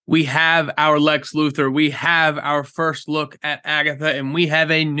We have our Lex Luthor. We have our first look at Agatha, and we have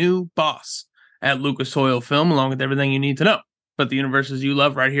a new boss at Lucas Oil Film, along with everything you need to know. But the universes you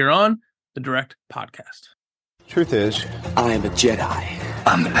love right here on the Direct Podcast. Truth is, I am a Jedi.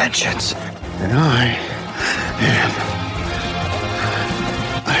 I'm the Vengeance. and I am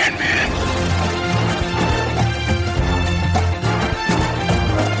Iron Man.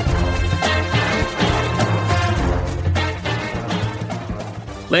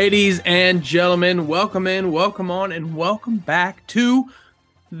 Ladies and gentlemen, welcome in, welcome on, and welcome back to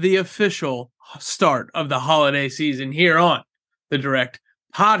the official start of the holiday season here on the Direct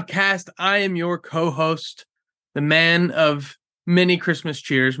Podcast. I am your co-host, the man of many Christmas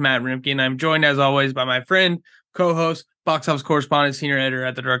cheers, Matt Rimke, and I'm joined as always by my friend, co-host, box office correspondent, senior editor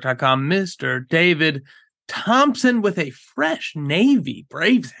at thedirect.com, Mr. David Thompson, with a fresh Navy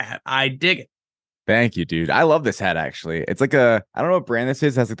Braves hat. I dig it. Thank you, dude. I love this hat, actually. It's like I don't know what brand this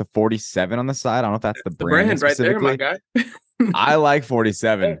is. It has like the 47 on the side. I don't know if that's the brand right there, my guy. I like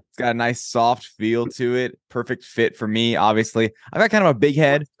 47. It's got a nice soft feel to it. Perfect fit for me, obviously. I've got kind of a big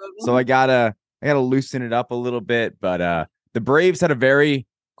head, so I gotta loosen it up a little bit. But the Braves had a very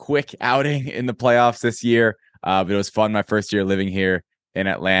quick outing in the playoffs this year. But it was fun my first year living here in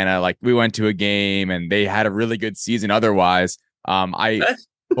Atlanta. Like, we went to a game and they had a really good season otherwise.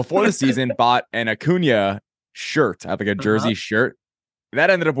 Before the season, bought an Acuna shirt. I have like a jersey shirt. That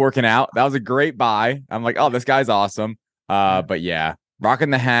ended up working out. That was a great buy. I'm like, oh, this guy's awesome. But yeah, rocking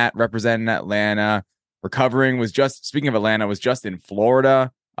the hat, representing Atlanta. Speaking of Atlanta, was just in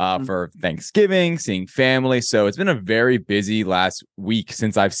Florida for Thanksgiving, seeing family. So it's been a very busy last week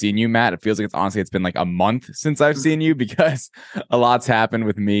since I've seen you, Matt. It feels like it's been like a month since I've seen you because a lot's happened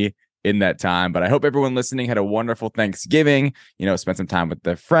with me in that time. But I hope everyone listening had a wonderful Thanksgiving, spent some time with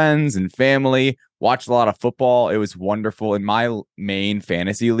their friends and family, watched a lot of football. It was wonderful. In my main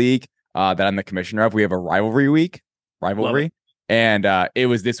fantasy league that I'm the commissioner of, we have a rivalry, and it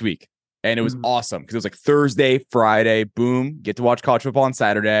was this week, and it was awesome because it was like Thursday, Friday, boom, get to watch college football on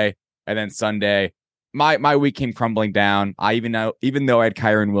Saturday, and then Sunday my week came crumbling down. Even though I had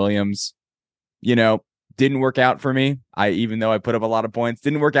Kyron Williams, didn't work out for me. Even though I put up a lot of points,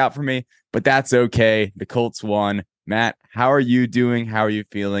 didn't work out for me, but that's okay. The Colts won. Matt, how are you doing? How are you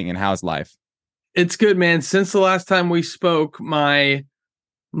feeling? And how's life? It's good, man. Since the last time we spoke, my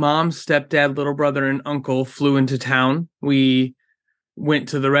mom, stepdad, little brother, and uncle flew into town. We went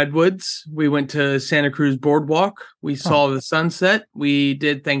to the Redwoods. We went to Santa Cruz Boardwalk. We saw the sunset. We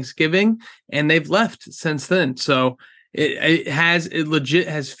did Thanksgiving, and they've left since then. So it legit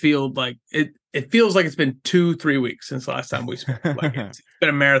has felt like it feels like it's been 2-3 weeks since the last time we spoke. Like, it's been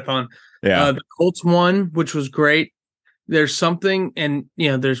a marathon. Yeah. The Colts won, which was great. There's something, and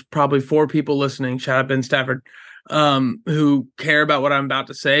there's probably 4 people listening. Shout out Ben Stafford, who care about what I'm about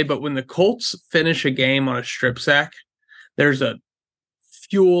to say. But when the Colts finish a game on a strip sack, there's a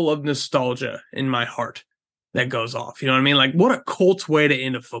fuel of nostalgia in my heart that goes off. You know what I mean? Like, what a Colts way to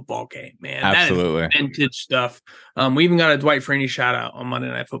end a football game, man. Absolutely. That is vintage stuff. We even got a Dwight Freeney shout out on Monday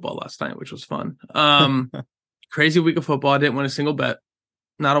Night Football last night, which was fun. Crazy week of football. I didn't win a single bet.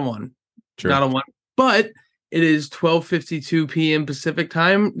 Not a one. True. Not a one. But it is 12:52 p.m. Pacific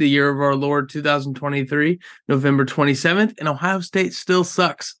time, the year of our Lord 2023, November 27th, and Ohio State still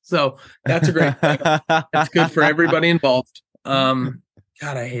sucks. So that's a great thing. That's good for everybody involved. God,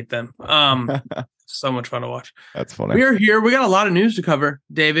 I hate them. So much fun to watch. That's funny. We are here. We got a lot of news to cover,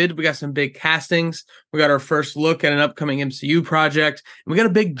 David. We got some big castings. We got our first look at an upcoming MCU project. And we got a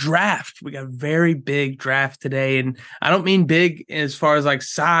big draft. We got a very big draft today. And I don't mean big as far as like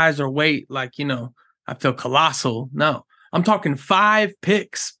size or weight. Like, I feel colossal. No, I'm talking 5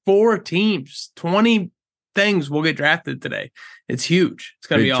 picks, 4 teams, 20 things will get drafted today. It's huge. It's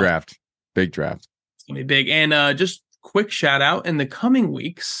going to be awesome. Big draft. It's going to be big. And just quick shout out, in the coming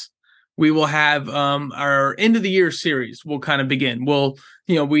weeks, we will have our end of the year series will kind of begin.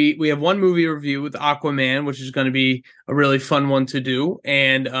 We have one movie review with Aquaman, which is going to be a really fun one to do.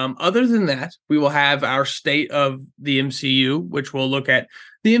 And other than that, we will have our state of the MCU, which will look at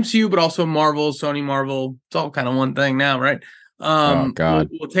the MCU, but also Marvel, Sony Marvel. It's all kind of one thing now, right? Oh, God.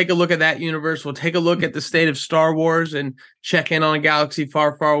 We'll take a look at that universe. We'll take a look at the state of Star Wars and check in on a galaxy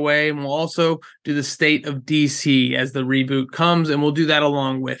far, far away. And we'll also do the state of DC as the reboot comes. And we'll do that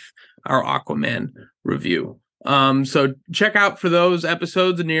along with our Aquaman review. So check out for those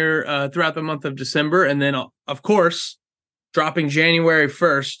episodes throughout the month of December. And then, of course, dropping January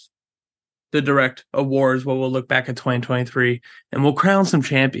 1st, the Direct Awards, where we'll look back at 2023 and we'll crown some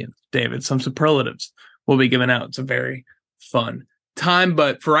champions, David. Some superlatives will be given out. It's a very fun time.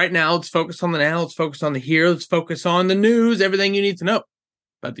 But for right now, let's focus on the now. Let's focus on the here. Let's focus on the news, everything you need to know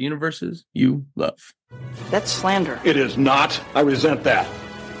about the universes you love. That's slander. It is not. I resent that.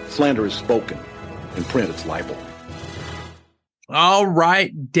 Slander is spoken. In print, it's libel. All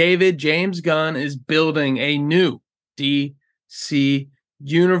right, David, James Gunn is building a new DC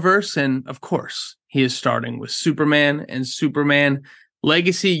universe. And of course, he is starting with Superman and Superman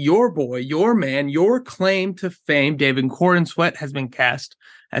Legacy. Your boy, your man, your claim to fame, David Corenswet, has been cast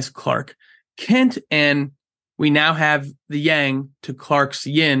as Clark Kent. And we now have the yang to Clark's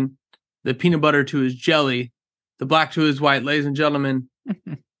yin, the peanut butter to his jelly, the black to his white. Ladies and gentlemen,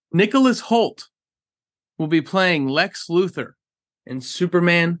 Nicholas Hoult will be playing Lex Luthor in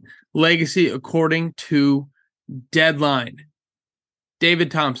Superman Legacy, according to Deadline. David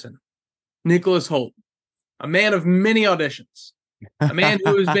Thompson, Nicholas Hoult, a man of many auditions, a man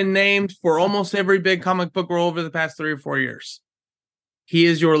who has been named for almost every big comic book role over the past 3 or 4 years. He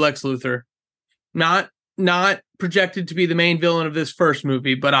is your Lex Luthor. Not projected to be the main villain of this first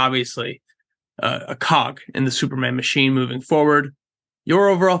movie, but obviously a cog in the Superman machine moving forward. Your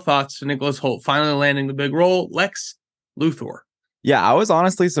overall thoughts to Nicholas Hoult finally landing the big role, Lex Luthor? Yeah, I was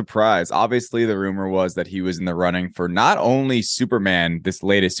honestly surprised. Obviously, the rumor was that he was in the running for not only Superman, this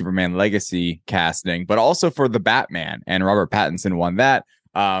latest Superman Legacy casting, but also for the Batman. And Robert Pattinson won that,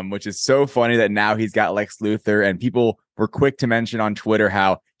 which is so funny that now he's got Lex Luthor. And people were quick to mention on Twitter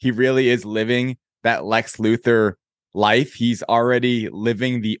how he really is living that Lex Luthor life. He's already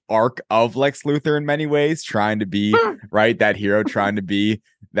living the arc of Lex Luthor in many ways, trying to be right, that hero, trying to be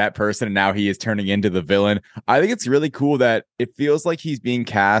that person, and now he is turning into the villain. I think it's really cool that it feels like he's being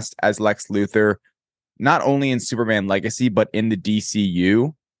cast as Lex Luthor not only in Superman Legacy but in the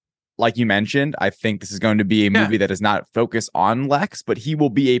DCU. Like you mentioned, I think this is going to be a movie that does not focus on Lex, but he will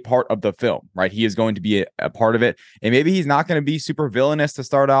be a part of the film, right? He is going to be a part of it, and maybe he's not going to be super villainous to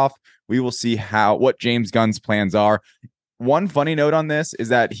start off. We will see what James Gunn's plans are. One funny note on this is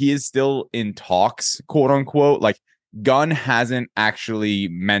that he is still in talks, quote unquote. Like, Gunn hasn't actually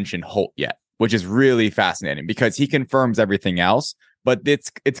mentioned Hoult yet, which is really fascinating because he confirms everything else, but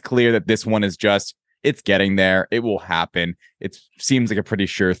it's clear that this one is just, it's getting there. It will happen. It seems like a pretty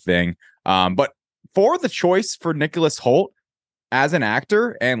sure thing. But for the choice for Nicholas Hoult as an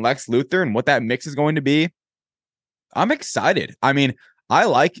actor and Lex Luthor and what that mix is going to be, I'm excited. I mean, I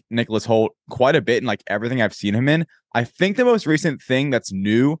like Nicholas Hoult quite a bit in like everything I've seen him in. I think the most recent thing that's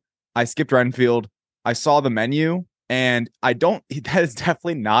new, I skipped Renfield. I saw The Menu, and that is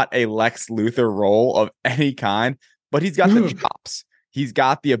definitely not a Lex Luthor role of any kind, but he's got the chops. He's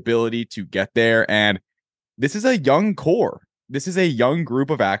got the ability to get there, and this is a young core. This is a young group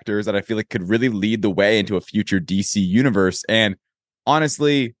of actors that I feel like could really lead the way into a future DC universe. And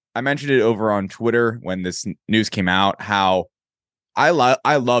honestly, I mentioned it over on Twitter when this news came out, how I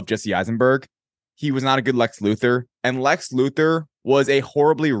love Jesse Eisenberg. He was not a good Lex Luthor, and Lex Luthor was a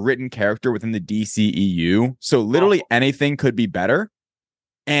horribly written character within the DCEU. So literally anything could be better.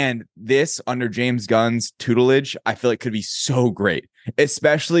 And this, under James Gunn's tutelage, I feel like could be so great,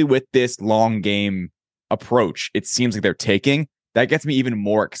 especially with this long game approach it seems like they're taking. That gets me even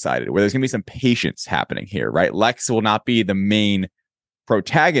more excited, where there's going to be some patience happening here, right? Lex will not be the main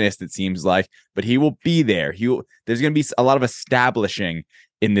protagonist, it seems like, but he will be there. There's going to be a lot of establishing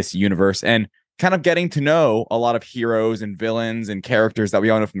in this universe and kind of getting to know a lot of heroes and villains and characters that we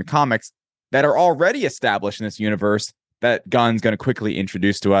all know from the comics that are already established in this universe that Gunn's going to quickly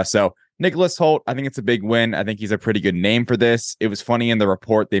introduce to us. So Nicholas Hoult, I think it's a big win. I think he's a pretty good name for this. It was funny in the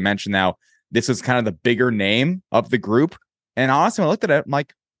report, they mentioned now this was kind of the bigger name of the group. And honestly, when I looked at it, I'm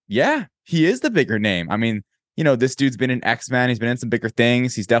like, yeah, he is the bigger name. I mean, you know, this dude's been in X-Men. He's been in some bigger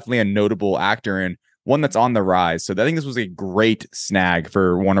things. He's definitely a notable actor and one that's on the rise. So I think this was a great snag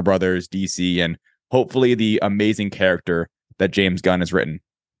for Warner Brothers, DC, and hopefully the amazing character that James Gunn has written.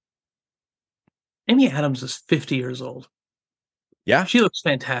 Amy Adams is 50 years old. Yeah. She looks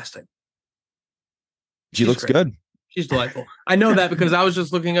fantastic. She looks great. good. She's delightful. I know that because I was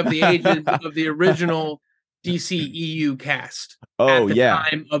just looking up the ages of the original DCEU cast at the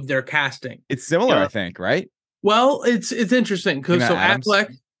time of their casting. It's similar, I think, right? Well, it's interesting because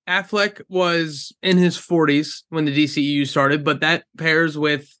Affleck was in his 40s when the DCEU started, but that pairs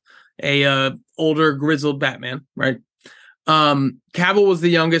with a older grizzled Batman, right? Cavill was the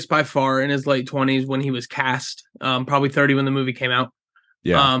youngest by far in his late 20s when he was cast, probably 30 when the movie came out.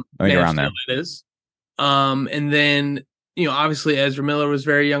 Yeah, I think around there. It is. And then, you know, obviously Ezra Miller was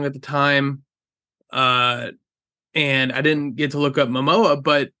very young at the time. And I didn't get to look up Momoa,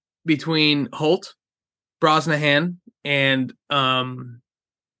 but between Hoult, Brosnahan, and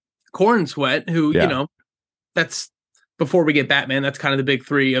Cornsweet, who, you know, that's before we get Batman, that's kind of the big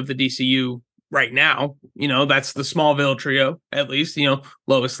three of the DCU right now. That's the Smallville trio, at least.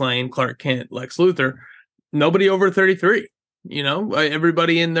 Lois Lane, Clark Kent, Lex Luthor. Nobody over 33.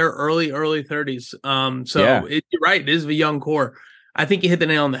 Everybody in their early 30s. Yeah. You're right. It is a young core. I think you hit the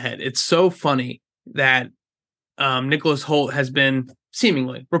nail on the head. It's so funny that Nicholas Hoult has been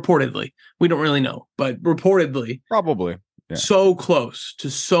seemingly, reportedly, we don't really know, but reportedly, probably so close to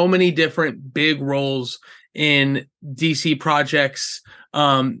so many different big roles in DC projects.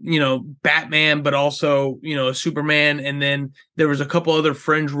 Batman, but also, Superman. And then there was a couple other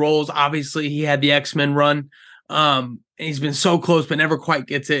fringe roles. Obviously, he had the X-Men run. And he's been so close, but never quite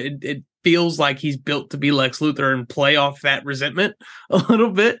gets it. It feels like he's built to be Lex Luthor and play off that resentment a little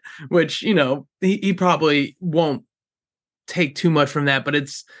bit, which, he probably won't take too much from that, but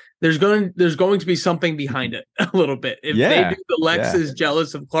there's going to be something behind it a little bit. If they do the Lex is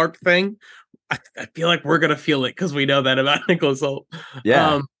jealous of Clark thing, I feel like we're going to feel it because we know that about Nicholas Hoult.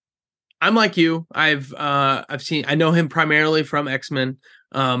 Yeah. I'm like you. I know him primarily from X-Men.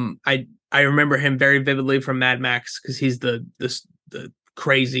 I remember him very vividly from Mad Max because he's the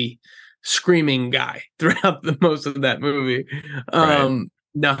crazy screaming guy throughout most of that movie.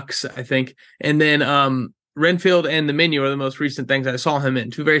 Nux, I think. And then Renfield and the Menu are the most recent things I saw him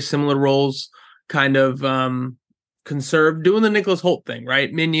in. Two very similar roles, kind of conserved, doing the Nicholas Hoult thing,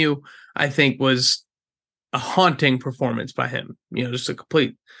 right? Menu, I think, was a haunting performance by him. Just a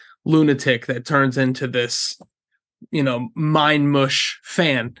complete lunatic that turns into this, mind mush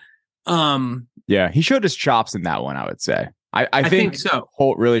fan. He showed his chops in that one, I would say. I think so.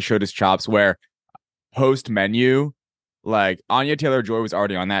 Holt really showed his chops where post Menu, like Anya Taylor-Joy was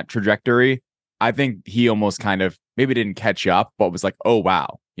already on that trajectory. I think he almost kind of maybe didn't catch up, but was like, oh,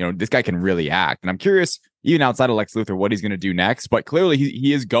 wow, this guy can really act. And I'm curious, even outside of Lex Luthor, what he's going to do next. But clearly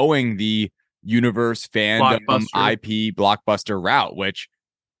he is going the universe fandom IP blockbuster route, which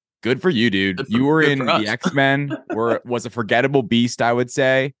good for you, dude. You were in the X-Men, was a forgettable beast, I would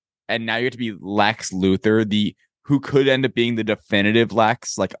say. And now you have to be Lex Luthor, who could end up being the definitive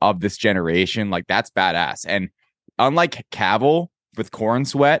Lex, like, of this generation. Like, that's badass. And unlike Cavill with Corn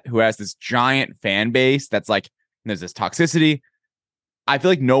Sweat, who has this giant fan base that's like, there's this toxicity, I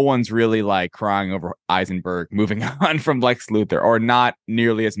feel like no one's really like crying over Eisenberg moving on from Lex Luthor, or not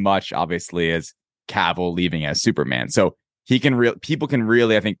nearly as much, obviously, as Cavill leaving as Superman. So people can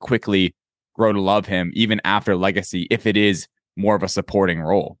really, I think, quickly grow to love him even after Legacy, if it is more of a supporting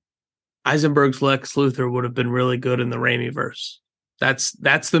role. Eisenberg's Lex Luthor would have been really good in the Raimi verse. That's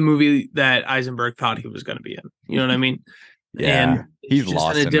the movie that Eisenberg thought he was going to be in. You know what I mean? Yeah, and he's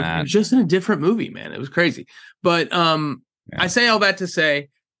lost in that. Just in a different movie, man. It was crazy. But I say all that to say,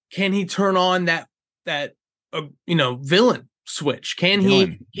 can he turn on that villain switch? Can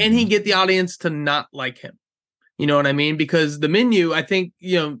he get the audience to not like him? You know what I mean? Because the Menu, I think,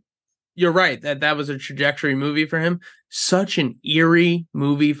 you're right that was a trajectory movie for him. Such an eerie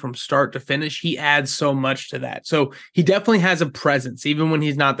movie from start to finish. He adds so much to that. So he definitely has a presence, even when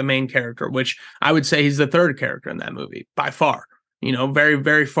he's not the main character, which I would say he's the third character in that movie by far. Very,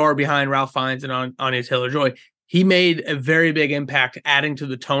 very far behind Ralph Fiennes and Anya Taylor-Joy. He made a very big impact adding to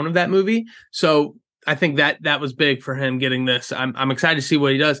the tone of that movie. So I think that was big for him getting this. I'm excited to see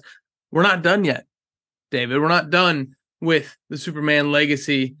what he does. We're not done yet, David. We're not done with the Superman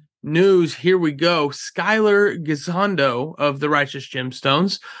Legacy news. Here we go. Skylar Gisondo of the Righteous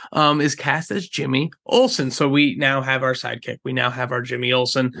Gemstones is cast as Jimmy Olsen. So we now have our sidekick. We now have our Jimmy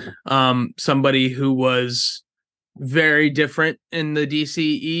Olsen, somebody who was very different in the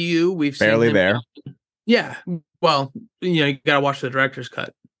DCEU. We've barely seen there. Yeah. Well, you got to watch the director's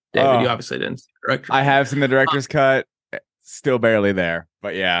cut. David, you obviously didn't see the director's cut. I have seen the director's cut. Still barely there,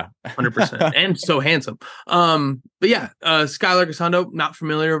 but yeah. 100%. And so handsome. But yeah, Skylar Gisondo, not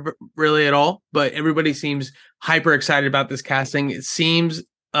familiar really at all, but everybody seems hyper excited about this casting. It seems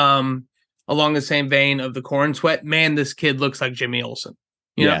along the same vein of the Corn Sweat. Man, this kid looks like Jimmy Olsen.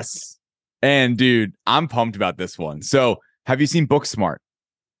 Yes. And dude, I'm pumped about this one. So have you seen Booksmart?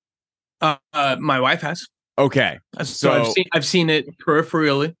 My wife has. Okay. So I've seen it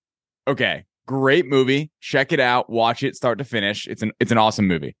peripherally. Okay. Great movie. Check it out. Watch it start to finish. It's an awesome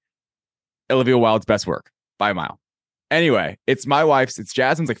movie. Olivia Wilde's best work by a mile. Anyway, it's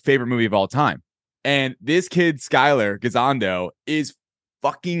Jasmine's like favorite movie of all time. And this kid, Skylar Gisondo, is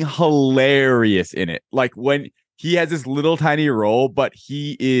fucking hilarious in it. Like, when he has this little tiny role, but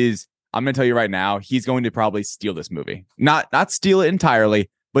I'm going to tell you right now, he's going to probably steal this movie. Not steal it entirely,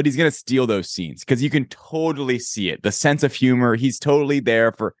 but he's going to steal those scenes because you can totally see it. The sense of humor, he's totally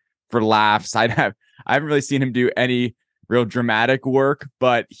there for laughs. I haven't really seen him do any real dramatic work,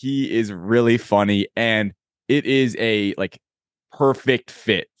 but he is really funny, and it is a like perfect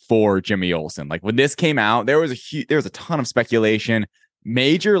fit for Jimmy Olsen. Like when this came out, there was a ton of speculation,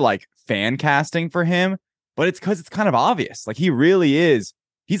 major like fan casting for him, but it's because it's kind of obvious. Like he really is.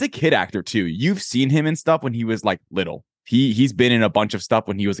 He's a kid actor too. You've seen him in stuff when he was like little. He's been in a bunch of stuff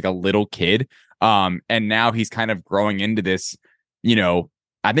when he was like a little kid. And now he's kind of growing into this, you know,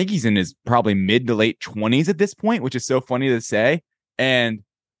 I think he's in his probably mid to late 20s at this point, which is so funny to say. And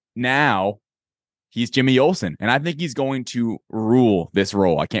now he's Jimmy Olsen, and I think he's going to rule this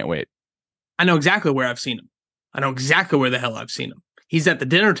role. I can't wait. I know exactly where I've seen him. I know exactly where the hell I've seen him. He's at the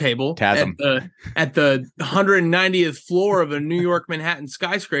dinner table Chasm. at the 190th floor of a New York Manhattan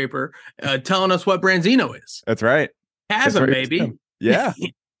skyscraper, telling us what Branzino is. That's right. Chasm, baby. Yeah.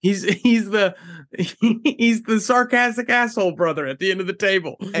 He's the sarcastic asshole brother at the end of the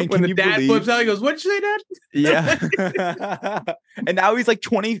table. And when the dad flips out, he goes, "What'd you say, Dad?" Yeah. And now he's like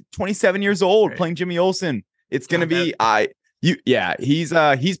 27 years old playing Jimmy Olsen. It's gonna be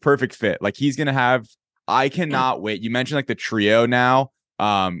he's perfect fit. Like he's gonna have. I cannot wait. You mentioned like the trio now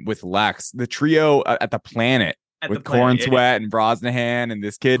with Lex, the trio at the planet with Corn Sweat and Brosnahan and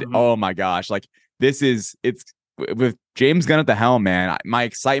this kid. Mm-hmm. Oh my gosh. Like it's with James Gunn at the helm, man. My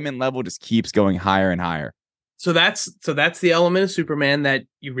excitement level just keeps going higher and higher. So that's the element of Superman that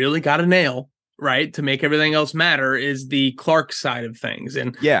you really got to nail, right? To make everything else matter is the Clark side of things.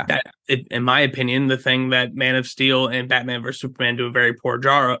 And that, in my opinion, the thing that Man of Steel and Batman vs. Superman do a very poor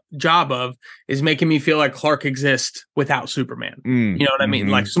job of is making me feel like Clark exists without Superman. You know what I mean?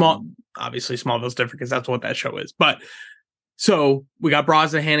 Like obviously Smallville's different because that's what that show is. But so we got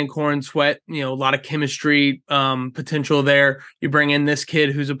Brosnahan and Corn Sweat, you know, a lot of chemistry potential there. You bring in this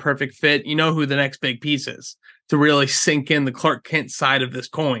kid who's a perfect fit. You know who the next big piece is to really sink in the Clark Kent side of this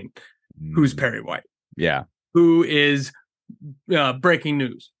coin. Who's Perry White? Yeah. Who is breaking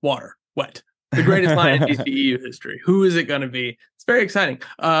news? Water, wet. The greatest line in DCEU history. Who is it going to be? It's very exciting.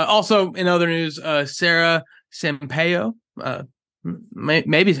 Also, in other news, Sarah Sampaio,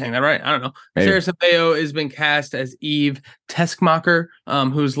 maybe saying that right. I don't know. Maybe. Sarah Sampaio has been cast as Eve Teskmacher,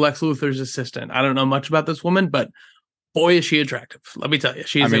 who's Lex Luthor's assistant. I don't know much about this woman, but boy, is she attractive. Let me tell you.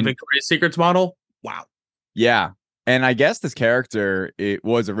 She's a Victoria's Secrets model. Wow. Yeah. And I guess this character, it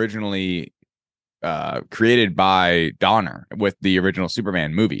was originally created by Donner with the original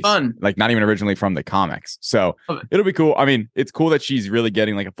Superman movies. Fun. Like not even originally from the comics. So it'll be cool. I mean, it's cool that she's really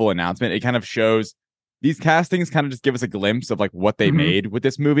getting like a full announcement. It kind of shows these castings kind of just give us a glimpse of like what they made with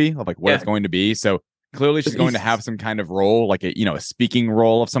this movie, of like what it's going to be. So clearly she's going to have some kind of role, like a speaking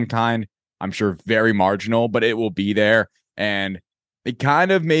role of some kind. I'm sure very marginal, but it will be there. And it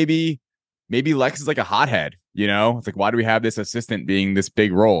kind of maybe Lex is like a hothead, you know? It's like, why do we have this assistant being this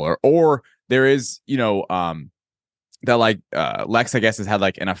big role? Or there is, that like Lex, I guess, has had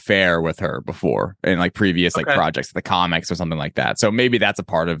like an affair with her before in like previous like projects, the comics or something like that. So maybe that's a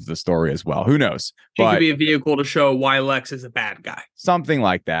part of the story as well. Who knows? She could be a vehicle to show why Lex is a bad guy. Something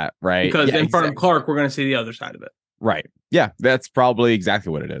like that, right? Because in front of Clark, we're going to see the other side of it. Right. Yeah, that's probably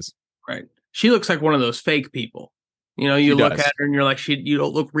exactly what it is. Right. She looks like one of those fake people. You know, you look at her and you're like, you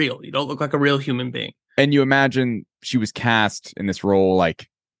don't look real. You don't look like a real human being. And you imagine she was cast in this role like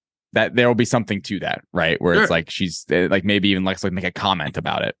that. There will be something to that, right? Where it's like she's like maybe even Lex like make a comment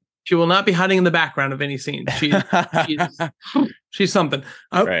about it. She will not be hiding in the background of any scene. She's something.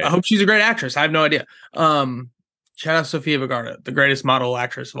 I hope she's a great actress. I have no idea. Shout out Sofia Vergara, the greatest model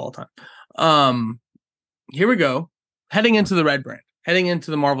actress of all time. Here we go. Heading into the Red Brand, heading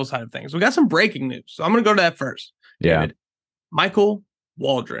into the Marvel side of things. We got some breaking news. So I'm going to go to that first. Yeah. David. Michael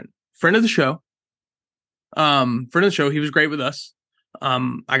Waldron, friend of the show. He was great with us.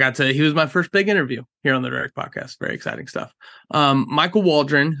 He was my first big interview here on the Direct Podcast. Very exciting stuff. Michael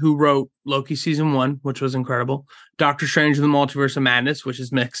Waldron, who wrote Loki season 1, which was incredible. Doctor Strange and the Multiverse of Madness, which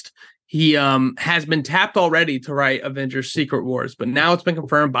is mixed. He has been tapped already to write Avengers Secret Wars, but now it's been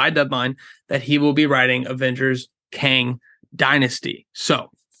confirmed by Deadline that he will be writing Avengers Kang Dynasty. So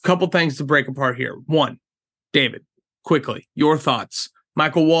a couple things to break apart here. One, David, quickly, your thoughts.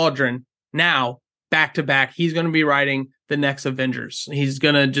 Michael Waldron, now back to back, he's going to be writing the next Avengers. He's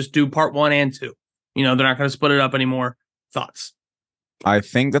going to just do part 1 and 2. You know, they're not going to split it up anymore. Thoughts? I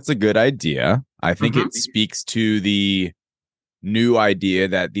think that's a good idea. I think it speaks to the new idea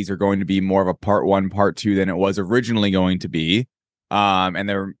that these are going to be more of a part 1, part 2 than it was originally going to be. And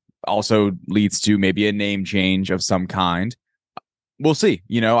there also leads to maybe a name change of some kind. We'll see.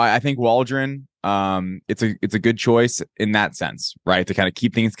 You know, I think Waldron, it's a good choice in that sense, right? To kind of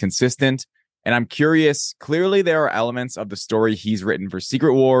keep things consistent. And I'm curious, clearly there are elements of the story he's written for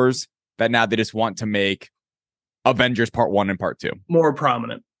Secret Wars that now they just want to make Avengers part 1 and part 2 more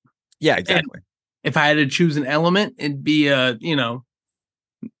prominent. Yeah, exactly. if I had to choose an element, it'd be a,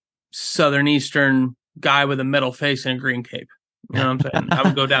 Southern Eastern guy with a metal face and a green cape. You know what I'm saying? I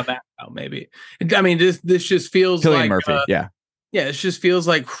would go down that route, maybe. I mean, this just feels Cillian like Murphy. Yeah, it just feels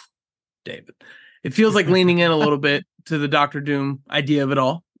like David. It feels like leaning in a little bit to the Doctor Doom idea of it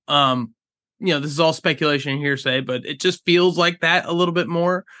all. This is all speculation and hearsay, but it just feels like that a little bit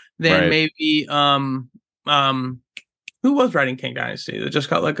more than maybe who was writing King Dynasty that just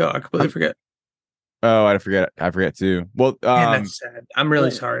got let go? I completely forget. Oh, I forget too. Well, Man, that's sad. I'm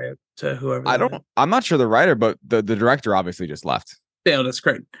really sorry to whoever. I'm not sure the writer, but the director obviously just left. Yeah, that's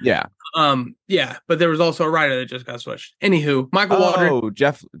great. Yeah. But there was also a writer that just got switched. Anywho, Michael Waldron. Oh,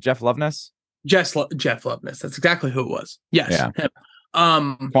 Jeff Loveness. Jeff Loveness. That's exactly who it was. Yes. Yeah. Him.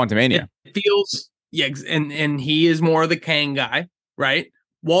 Quantumania. It feels and he is more of the Kang guy, right?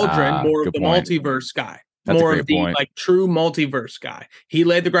 Waldron more of the multiverse guy. That's more of the like true multiverse guy. He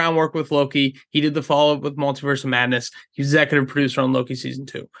laid the groundwork with Loki. He did the follow-up with Multiverse of Madness. He's executive producer on Loki season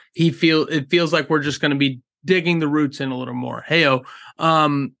 2. It feels like we're just going to be digging the roots in a little more. Heyo,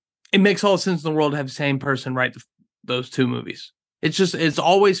 it makes all the sense in the world to have the same person write those 2 movies. It's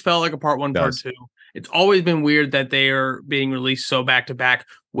always felt like a part 1, part 2. It's always been weird that they are being released so back to back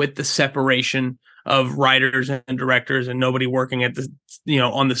with the separation of writers and directors and nobody working at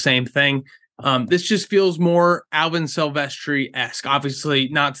on the same thing. This just feels more Alvin Silvestri-esque. Obviously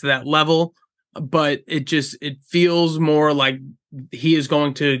not to that level, but it feels more like he is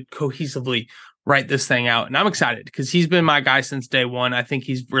going to cohesively write this thing out. And I'm excited because he's been my guy since day one. I think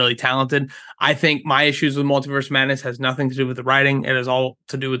he's really talented. I think my issues with Multiverse Madness has nothing to do with the writing. It has all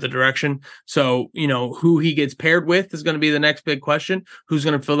to do with the direction. So, who he gets paired with is going to be the next big question. Who's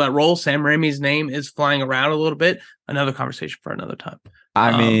going to fill that role? Sam Raimi's name is flying around a little bit. Another conversation for another time.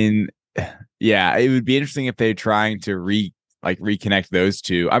 I mean, yeah, it would be interesting if they're trying to reconnect those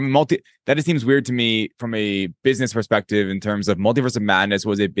two. I mean, that just seems weird to me from a business perspective in terms of Multiverse of Madness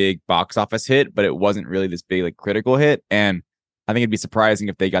was a big box office hit, but it wasn't really this big critical hit. And I think it'd be surprising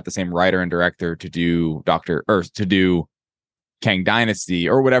if they got the same writer and director to do to do Kang Dynasty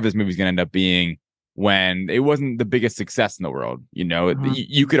or whatever this movie's going to end up being when it wasn't the biggest success in the world.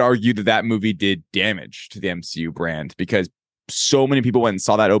 You could argue that movie did damage to the MCU brand because so many people went and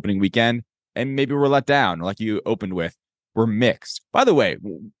saw that opening weekend and maybe were let down, like you opened with. Were mixed. By the way,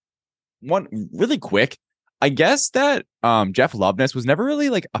 one really quick, I guess that Jeff Loveness was never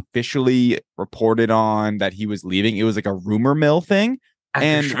really officially reported on that he was leaving. It was like a rumor mill thing.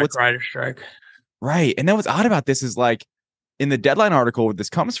 Writer strike. Right. And then what's odd about this is in the Deadline article where this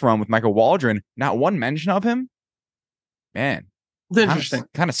comes from with Michael Waldron, not one mention of him. Man, it's interesting.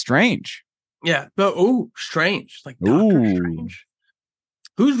 Kind of strange. Yeah, but strange. Like Doctor Strange.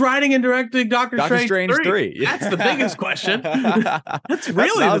 Who's writing and directing Doctor Strange 3? That's the biggest question. That's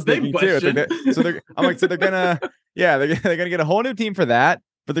really the big question. They're gonna get a whole new team for that,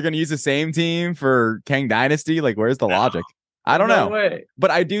 but they're gonna use the same team for Kang Dynasty. Where's the logic? I don't know. Way.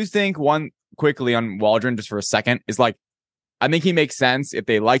 But I do think one quickly on Waldron just for a second is I think he makes sense if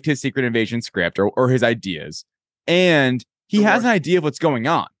they liked his Secret Invasion script or his ideas, and he has an idea of what's going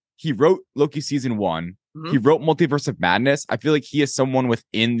on. He wrote Loki season 1. He wrote Multiverse of Madness. I feel like he is someone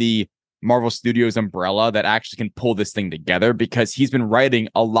within the Marvel Studios umbrella that actually can pull this thing together because he's been writing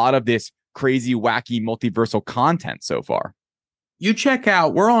a lot of this crazy, wacky, multiversal content so far. You check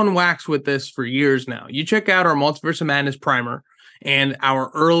out, we're on wax with this for years now. You check out our Multiverse of Madness primer and our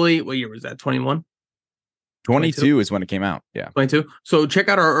early, what year was that? 21? 22 is when it came out. Yeah. 22. So check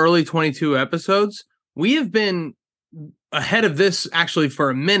out our early 22 episodes. We have been ahead of this actually for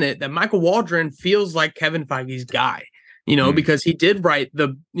a minute that Michael Waldron feels like Kevin Feige's guy, because he did write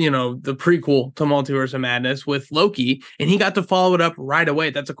the prequel to Multiverse of Madness with Loki and he got to follow it up right away.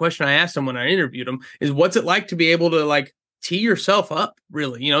 That's a question I asked him when I interviewed him is what's it like to be able to tee yourself up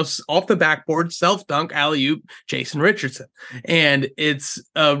really, off the backboard, self-dunk, alley-oop, Jason Richardson. And it's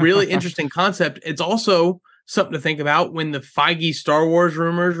a really interesting concept. It's also something to think about when the Feige Star Wars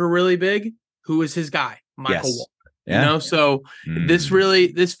rumors were really big. Who was his guy? Michael Waldron. Yeah. So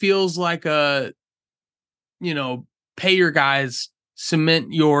this feels like a, pay your guys,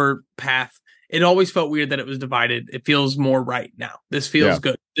 cement your path. It always felt weird that it was divided. It feels more right now. This feels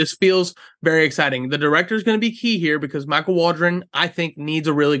good. This feels very exciting. The director is going to be key here because Michael Waldron, I think, needs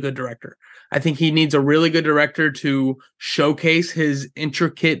a really good director. I think he needs a really good director to showcase his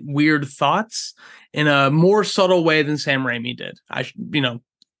intricate, weird thoughts in a more subtle way than Sam Raimi did.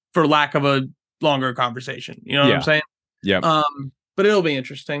 For lack of a longer conversation. You know what I'm saying? Yeah. But it'll be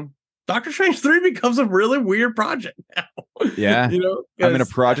interesting. Doctor Strange 3 becomes a really weird project now. Yeah. I'm in a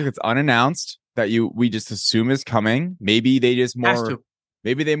project that's unannounced that we just assume is coming. Maybe they just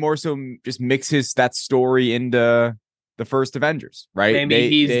maybe they more so just mix that story into the first Avengers, right? Maybe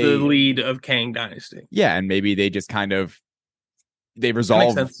he's the lead of Kang Dynasty. Yeah, and maybe they just kind of they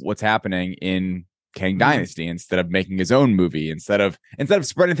resolve what's happening in Kang Dynasty instead of making his own movie, instead of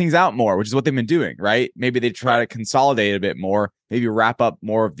spreading things out more, which is what they've been doing, right? Maybe they try to consolidate a bit more, maybe wrap up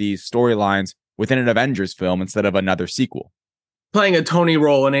more of these storylines within an Avengers film instead of another sequel. Playing a Tony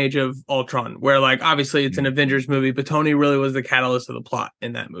role in Age of Ultron, where like obviously it's an Avengers movie, but Tony really was the catalyst of the plot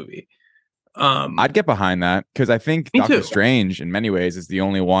in that movie. I'd get behind that because I think Doctor Strange in many ways is the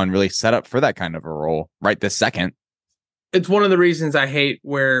only one really set up for that kind of a role right this second. It's one of the reasons I hate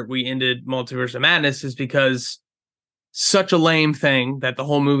where we ended Multiverse of Madness, is because such a lame thing that the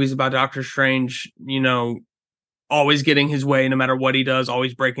whole movie's about Doctor Strange, always getting his way no matter what he does,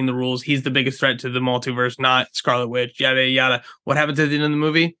 always breaking the rules. He's the biggest threat to the multiverse, not Scarlet Witch, yada, yada. What happens at the end of the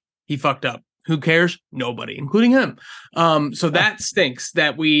movie? He fucked up. Who cares? Nobody, including him. So that stinks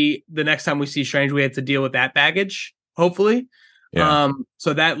that the next time we see Strange, we have to deal with that baggage, hopefully. Yeah.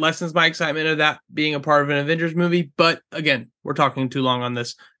 So that lessens my excitement of that being a part of an Avengers movie. But again, we're talking too long on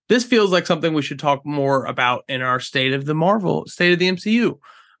this. This feels like something we should talk more about in our State of the MCU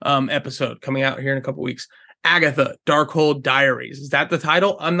episode coming out here in a couple weeks. Agatha, Darkhold Diaries. Is that the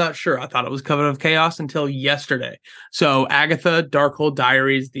title? I'm not sure. I thought it was Coven of Chaos until yesterday. So Agatha, Darkhold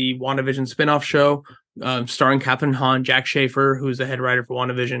Diaries, the WandaVision spinoff show, starring Kathryn Hahn. Jack Schaefer, who's the head writer for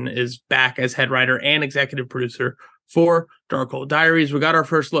WandaVision, is back as head writer and executive producer for Darkhold Diaries. We got our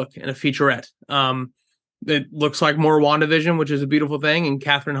first look in a featurette. It looks like more WandaVision, which is a beautiful thing, and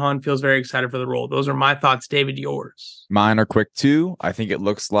Kathryn Hahn feels very excited for the role. Those are my thoughts. David, yours? Mine are quick too. I think it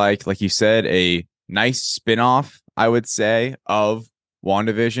looks like you said, a nice spin-off, I would say, of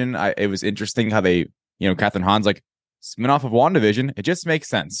WandaVision. It was interesting how they, Kathryn Hahn's like, spin-off of WandaVision, it just makes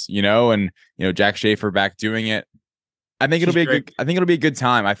sense, and Jack Schaefer back doing it. I think it'll be a good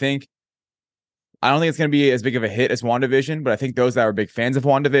time. I don't think it's going to be as big of a hit as WandaVision, but I think those that are big fans of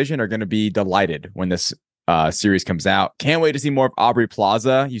WandaVision are going to be delighted when this series comes out. Can't wait to see more of Aubrey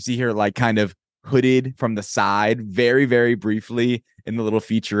Plaza. You see her like kind of hooded from the side very, very briefly in the little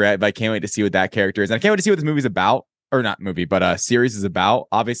featurette, but I can't wait to see what that character is. And I can't wait to see what this movie's about, or not movie, but series is about.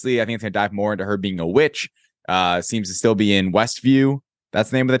 Obviously, I think it's going to dive more into her being a witch. Seems to still be in Westview. That's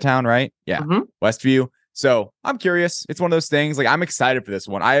the name of the town, right? Yeah, Westview. So I'm curious. It's one of those things. Like, I'm excited for this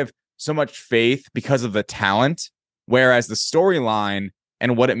one. I have so much faith because of the talent, whereas the storyline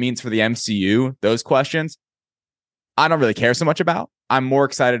and what it means for the MCU, those questions, I don't really care so much about. I'm more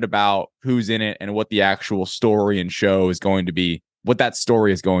excited about who's in it and what the actual story and show is going to be, what that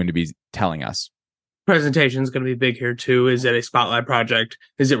story is going to be telling us. Presentation is going to be big here too. Is it a spotlight project?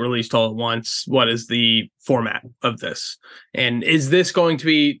 Is it released all at once? What is the format of this? And is this going to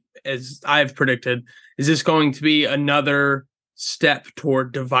be, as I've predicted, is this going to be another step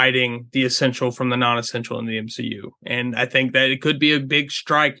toward dividing the essential from the non-essential in the MCU? And I think that it could be a big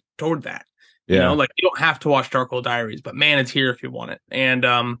strike toward that. Yeah. You don't have to watch Darkhold Diaries, but man, it's here if you want it. And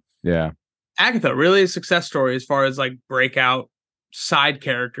yeah, Agatha, really a success story as far as like breakout side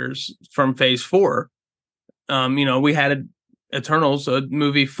characters from Phase 4. We had Eternals, a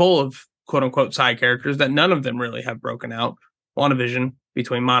movie full of quote unquote side characters that none of them really have broken out. WandaVision,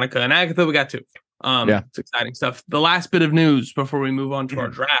 between Monica and Agatha, we got two. It's exciting stuff. The last bit of news before we move on to our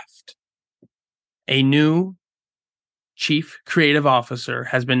draft: a new chief creative officer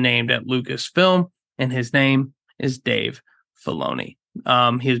has been named at Lucasfilm, and his name is Dave Filoni.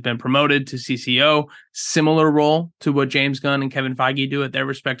 He has been promoted to CCO, similar role to what James Gunn and Kevin Feige do at their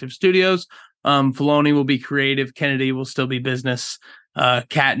respective studios. Filoni will be creative. Kennedy will still be business.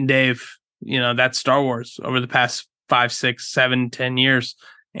 Kat and Dave, that's Star Wars over the past 5, 6, 7, 10 years.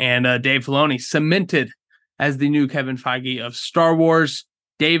 And Dave Filoni cemented as the new Kevin Feige of Star Wars.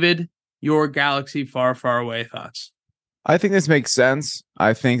 David, your galaxy far, far away thoughts? I think this makes sense.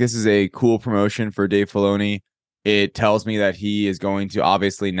 I think this is a cool promotion for Dave Filoni. It tells me that he is going to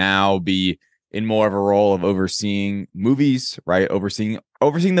obviously now be in more of a role of overseeing movies, right? Overseeing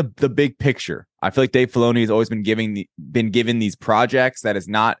the big picture. I feel like Dave Filoni has always been given these projects that is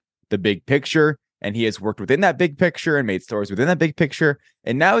not the big picture, and he has worked within that big picture and made stories within that big picture.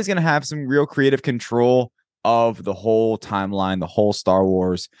 And now he's going to have some real creative control of the whole timeline, the whole Star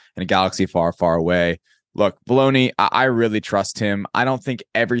Wars in a galaxy far, far away. Look, Filoni, I really trust him. I don't think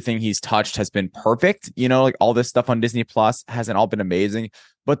everything he's touched has been perfect. Like all this stuff on Disney Plus hasn't all been amazing.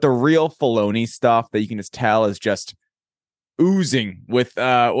 But the real Filoni stuff that you can just tell is just oozing with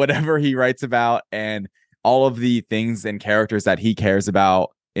whatever he writes about and all of the things and characters that he cares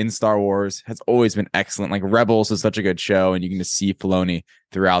about in Star Wars has always been excellent. Like Rebels is such a good show, and you can just see Filoni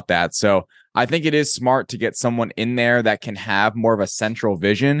throughout that. So I think it is smart to get someone in there that can have more of a central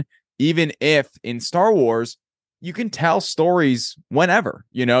vision, even if in Star Wars, you can tell stories whenever,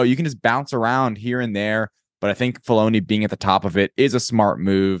 you can just bounce around here and there. But I think Filoni being at the top of it is a smart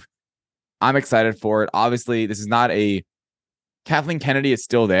move. I'm excited for it. Obviously, this is not a Kathleen Kennedy is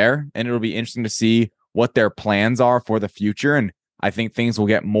still there, and it'll be interesting to see what their plans are for the future. And I think things will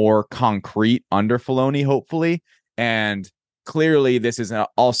get more concrete under Filoni, hopefully. And clearly, this is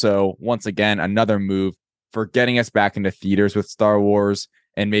also, once again, another move for getting us back into theaters with Star Wars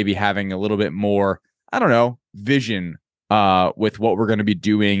and maybe having a little bit more, I don't know, vision with what we're going to be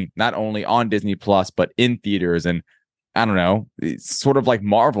doing, not only on Disney Plus, but in theaters. And I don't know, it's sort of like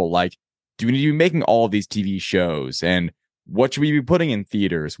Marvel. Like, do we need to be making all of these TV shows? And what should we be putting in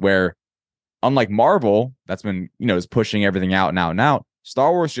theaters? Where, unlike Marvel, that's been, is pushing everything out and out and out,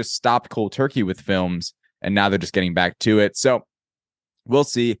 Star Wars just stopped cold turkey with films, and now they're just getting back to it. So we'll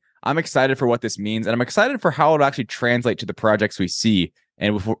see. I'm excited for what this means, and I'm excited for how it'll actually translate to the projects we see,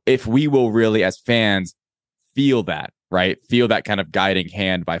 and if we will really, as fans, feel that, right? Feel that kind of guiding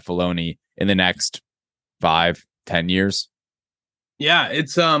hand by Filoni in the next 5-10 years. Yeah,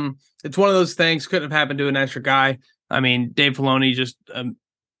 it's one of those things. Couldn't have happened to an extra guy. I mean, Dave Filoni, just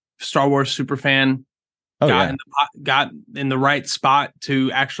Star Wars super fan, got in the right spot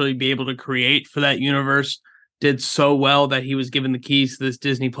to actually be able to create for that universe. Did so well that he was given the keys to this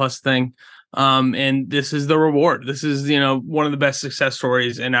Disney Plus thing. And this is the reward. This is, one of the best success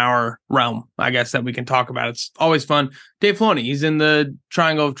stories in our realm, I guess, that we can talk about. It's always fun. Dave Filoni, he's in the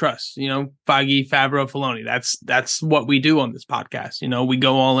triangle of trust, Feige, Favreau, Filoni. That's what we do on this podcast. We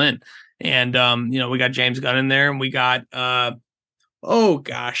go all in. And, we got James Gunn in there, and we got, Andor.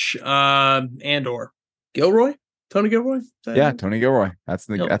 Gilroy? Tony Gilroy? Yeah, Tony Gilroy. That's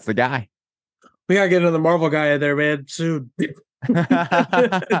the guy. We got to get another Marvel guy in there, man, soon.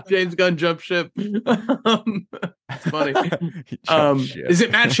 James Gunn jump ship. It's funny. Is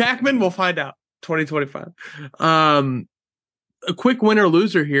it Matt Shackman? We'll find out. 2025. A quick winner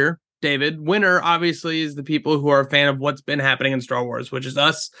loser here. David, winner obviously is the people who are a fan of what's been happening in Star Wars, which is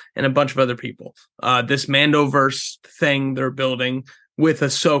us and a bunch of other people. This Mandoverse thing they're building with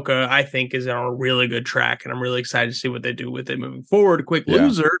Ahsoka, I think, is on a really good track, and I'm really excited to see what they do with it moving forward. Quick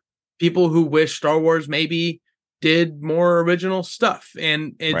loser, people who wish Star Wars maybe did more original stuff.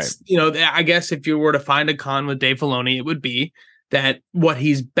 And it's, I guess if you were to find a con with Dave Filoni, it would be that what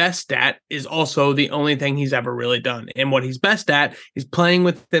he's best at is also the only thing he's ever really done. And what he's best at is playing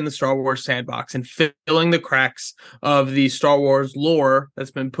within the Star Wars sandbox and filling the cracks of the Star Wars lore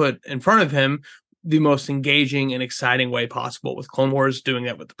that's been put in front of him the most engaging and exciting way possible, with Clone Wars doing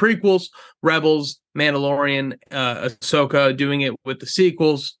that with the prequels, Rebels, Mandalorian, Ahsoka doing it with the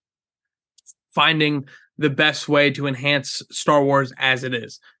sequels, finding the best way to enhance Star Wars as it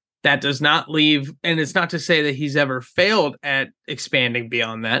is. That does not leave, and it's not to say that he's ever failed at expanding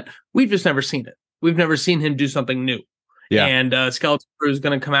beyond that. We've just never seen it. We've never seen him do something new. Yeah. And Skeleton Crew is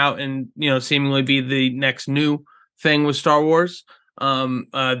going to come out and, seemingly be the next new thing with Star Wars.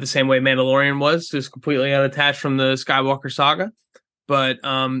 The same way Mandalorian was, just completely unattached from the Skywalker saga. But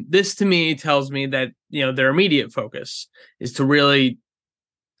this to me tells me that, their immediate focus is to really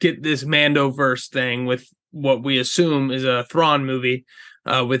get this Mandoverse thing with what we assume is a Thrawn movie,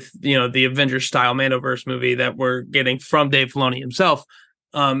 with the Avengers style Mandoverse movie that we're getting from Dave Filoni himself.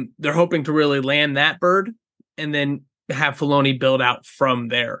 They're hoping to really land that bird and then have Filoni build out from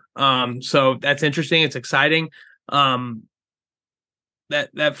there. So that's interesting. It's exciting. That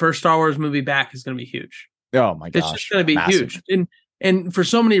first Star Wars movie back is going to be huge. Oh my gosh, it's just going to be huge. And for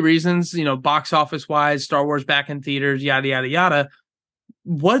so many reasons, box office wise, Star Wars back in theaters, yada yada yada.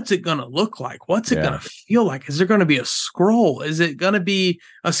 What's it going to look like? What's it going to feel like? Is there going to be a scroll? Is it going to be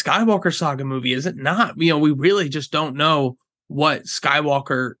a Skywalker saga movie? Is it not? We really just don't know what Star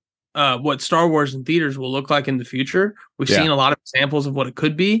Wars in theaters will look like in the future. We've seen a lot of examples of what it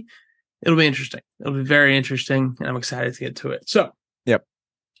could be. It'll be interesting. It'll be very interesting, and I'm excited to get to it. So,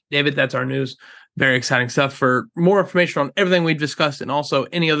 David, that's our news. Very exciting stuff. For more information on everything we've discussed and also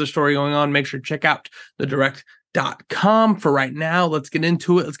any other story going on, make sure to check out thedirect.com. For right now, let's get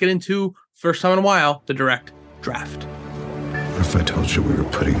into it. Let's get into, first time in a while, the Direct Draft. What if I told you we were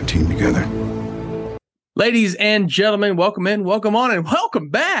putting a team together? Ladies and gentlemen, welcome in, welcome on, and welcome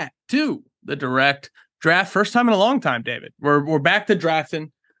back to the Direct Draft. First time in a long time, David. We're back to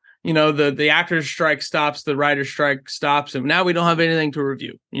drafting. The actors strike stops, the writer's strike stops, and now we don't have anything to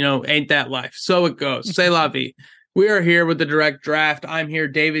review. Ain't that life? So it goes. C'est la vie. We are here with the Direct Draft. I'm here,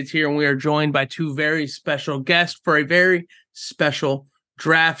 David's here, and we are joined by two very special guests for a very special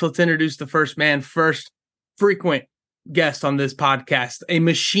draft. Let's introduce the first man, first frequent guest on this podcast, a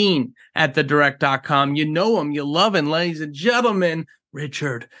machine at thedirect.com. You know him, you love him, ladies and gentlemen,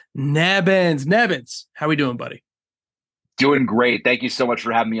 Richard Nebbins. Nebbins, how we doing, buddy? Doing great. Thank you so much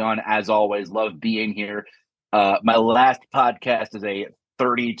for having me on. As always, love being here. My last podcast is a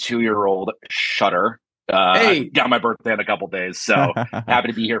 32-year-old shutter. Hey, got my birthday in a couple days, so happy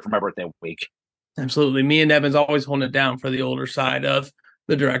to be here for my birthday week. Absolutely. Me and Evan's always holding it down for the older side of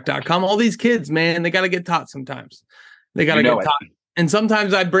the direct.com. All these kids, man, they got to get taught sometimes. They got to get taught. And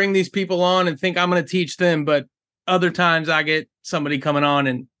sometimes I bring these people on and think I'm going to teach them, but other times I get somebody coming on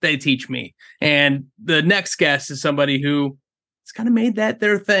and they teach me. And the next guest is somebody who has kind of made that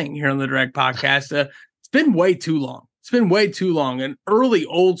their thing here on the Direct podcast. It's been way too long. It's been way too long. An early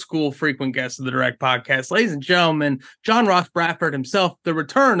old school frequent guest of the Direct podcast. Ladies and gentlemen, John Ross Bradford himself, the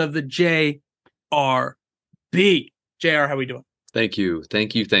return of the JRB. JR, how we doing? Thank you.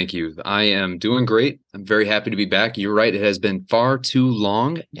 I am doing great. I'm very happy to be back. You're right. It has been far too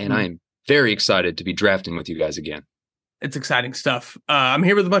long, and I am very excited to be drafting with you guys again. It's exciting stuff. I'm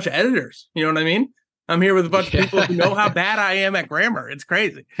here with a bunch of editors. You know what I mean? I'm here with a bunch of people who know how bad I am at grammar. It's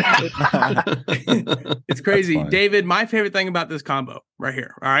crazy. It's crazy. David, my favorite thing about this combo right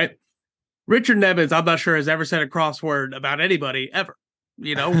here, all right? Richard Nebbins, I'm not sure has ever said a crossword about anybody ever.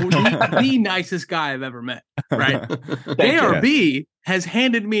 You know, the nicest guy I've ever met, right? JRB has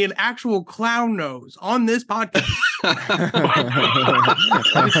handed me an actual clown nose on this podcast because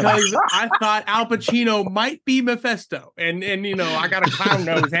I thought Al Pacino might be Mephisto, and you know, I got a clown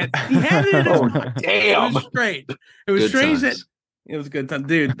nose. He had it. Damn! It was strange. It was good strange times. It was good time,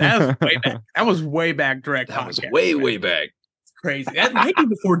 dude. That was way back. That was way back. Direct. That was podcast, way back. It's crazy. That might be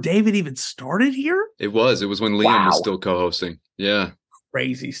before David even started here. It was when Liam was still co-hosting. Yeah.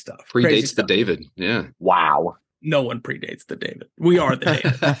 Crazy stuff. Predates the David. Yeah. Wow. No one predates the David. We are the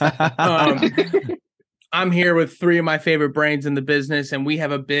David. I'm here with three of my favorite brains in the business, and we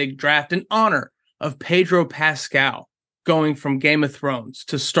have a big draft in honor of Pedro Pascal, going from Game of Thrones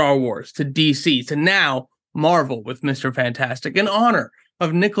to Star Wars to DC to now Marvel with Mr. Fantastic, in honor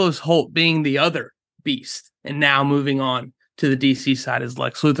of Nicholas Hoult being the other beast, and now moving on to the DC side as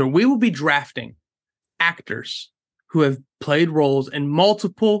Lex Luthor. We will be drafting actors who have played roles in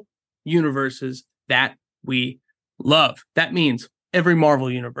multiple universes that we love. That means every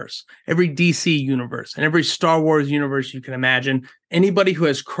Marvel universe, every DC universe, and every Star Wars universe you can imagine. Anybody who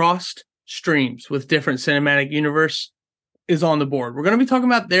has crossed streams with different cinematic universe is on the board. We're going to be talking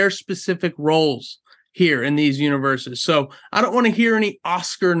about their specific roles here in these universes. So I don't want to hear any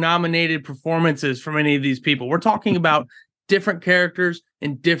Oscar-nominated performances from any of these people. We're talking about different characters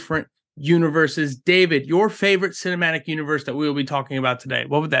in different universes. David, your favorite cinematic universe that we will be talking about today,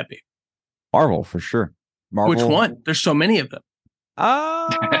 what would that be? Marvel, for sure. Marvel. Which one? There's so many of them. Oh,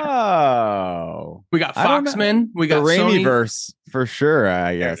 we got Foxman. We got the Sony. Raimiverse for sure.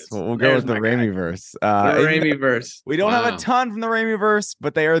 I guess we'll go with the Raimiverse. The Raimiverse. We don't have a ton from the Raimiverse,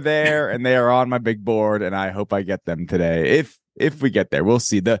 but they are there and they are on my big board, and I hope I get them today. If we get there, we'll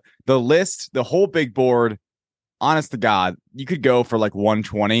see. The list, the whole big board. Honest to God, you could go for like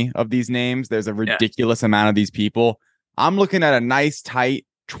 120 of these names. There's a ridiculous amount of these people. I'm looking at a nice, tight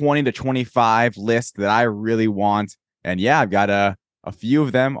 20 to 25 list that I really want. And yeah, I've got a few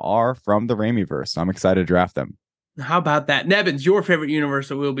of them are from the Raimiverse. So I'm excited to draft them. How about that? Nebbins, your favorite universe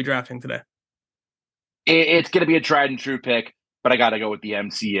that we'll be drafting today? It's going to be a tried and true pick, but I got to go with the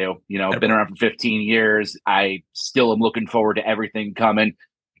MCU. You know, been around for 15 years. I still am looking forward to everything coming.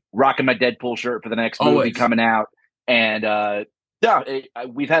 Rocking my Deadpool shirt for the next movie coming out. And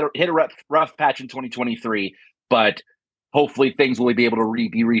we've hit a rough patch in 2023, but hopefully things will be able to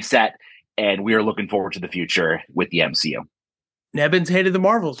be reset. And we are looking forward to the future with the MCU. Nebbins hated the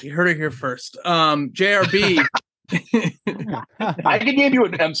Marvels. You heard it here first. JRB. I can give you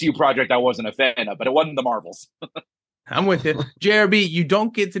an MCU project I wasn't a fan of, but it wasn't the Marvels. I'm with you. JRB, you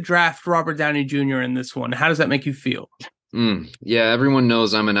don't get to draft Robert Downey Jr. in this one. How does that make you feel? Yeah, everyone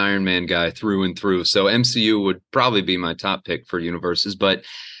knows I'm an Iron Man guy through and through. So MCU would probably be my top pick for universes. But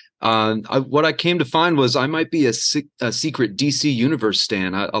what I came to find was I might be a secret DC universe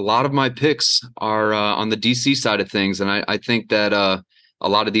stan. A lot of my picks are on the DC side of things. And I think that a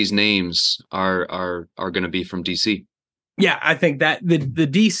lot of these names are going to be from DC. Yeah, I think that the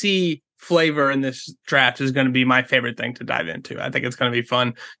DC flavor in this draft is going to be my favorite thing to dive into. I think it's going to be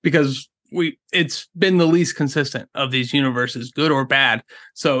fun because it's been the least consistent of these universes, good or bad.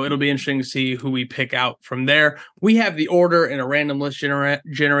 So it'll be interesting to see who we pick out from there. We have the order in a random list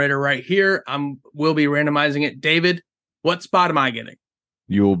generator right here. We'll be randomizing it. David, what spot am I getting?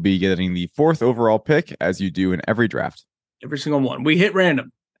 You will be getting the 4th overall pick, as you do in every draft. Every single one. We hit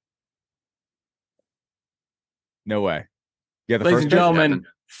random. No way. Yeah, the Ladies first and pick? gentlemen,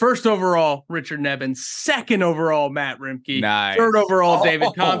 first overall, Richard Nevin. Second overall, Matt Rimke. Nice. Third overall, David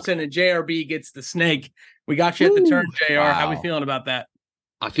Oh. Thompson. And JRB gets the snake. We got you at the turn, JR. Wow. How we feeling about that?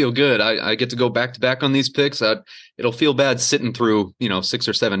 I feel good. I get to go back to back on these picks. It'll feel bad sitting through 6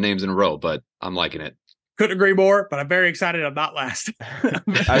 or 7 names in a row, but I'm liking it. Couldn't agree more, but I'm very excited I'm not last.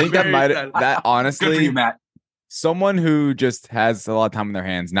 I think that honestly, Good for you, Matt. someone who just has a lot of time in their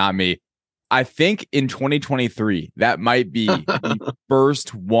hands, not me. I think in 2023, that might be the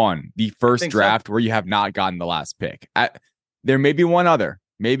first draft where you have not gotten the last pick. There may be one other,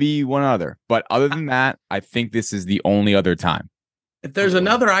 but other than that, I think this is the only other time. If there's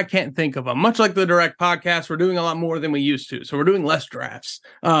another, I can't think of them. Much like the Direct podcast, we're doing a lot more than we used to. So we're doing less drafts.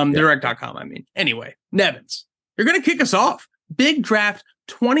 Direct.com, I mean. Anyway, Nevins, you're going to kick us off. Big draft.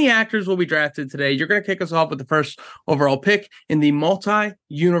 20 actors will be drafted today. You're going to kick us off with the first overall pick in the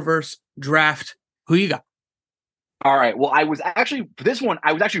multi-universe draft. Who you got? All right. Well, I was actually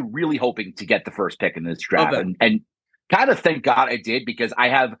really hoping to get the first pick in this draft, and kind of thank God I did, because I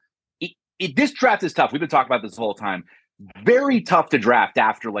have this draft is tough. We've been talking about this the whole time. Very tough to draft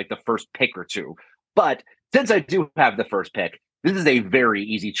after like the first pick or two. But since I do have the first pick, this is a very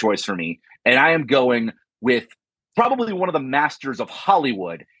easy choice for me, and I am going with probably one of the masters of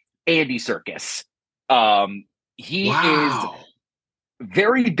Hollywood, Andy Serkis. He is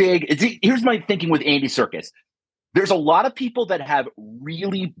very big. Here's my thinking with Andy Serkis. There's a lot of people that have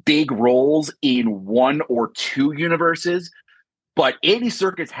really big roles in one or two universes, but Andy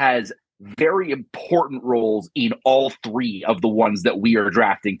Serkis has very important roles in all three of the ones that we are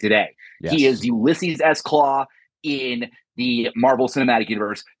drafting today. Yes. He is Ulysses S. Claw in the Marvel Cinematic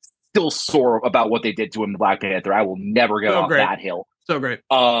Universe. Still sore about what they did to him in Black Panther. I will never go off that hill. So great.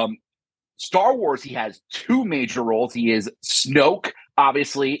 Star Wars, he has two major roles. He is Snoke,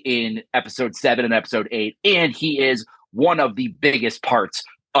 obviously, in Episode 7 and Episode 8, and he is one of the biggest parts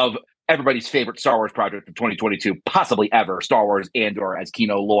of everybody's favorite Star Wars project of 2022, possibly ever, Star Wars Andor as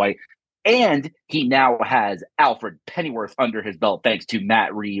Kino Loy. And he now has Alfred Pennyworth under his belt, thanks to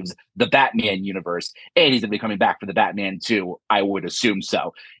Matt Reeves' The Batman universe. And he's going to be coming back for The Batman 2, I would assume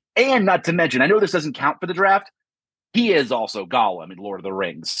so. And not to mention, I know this doesn't count for the draft, he is also Gollum in Lord of the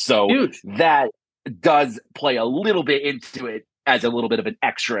Rings. So that does play a little bit into it as a little bit of an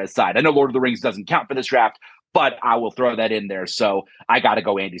extra aside. I know Lord of the Rings doesn't count for this draft, but I will throw that in there. So I got to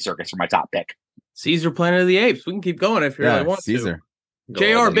go Andy Serkis for my top pick. Caesar Planet of the Apes. We can keep going if you really want Caesar. to.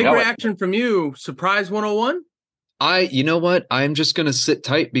 JR, big reaction from you. Surprise 101? You know what? I'm just going to sit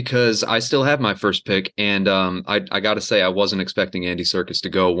tight because I still have my first pick. And I got to say, I wasn't expecting Andy Serkis to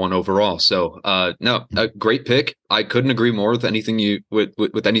go 1 overall. So no, a great pick. I couldn't agree more with anything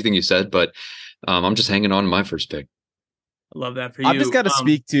with anything you said, but I'm just hanging on to my first pick. I love that for you. I've just got to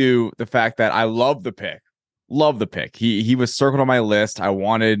speak to the fact that I love the pick. Love the pick. He was circled on my list. I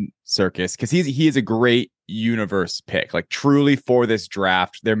wanted Serkis because he is a great universe pick. Like truly for this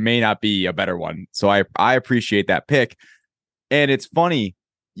draft, there may not be a better one. So I appreciate that pick. And it's funny,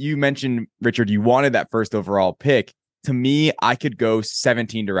 you mentioned, Richard, you wanted that first overall pick. To me, I could go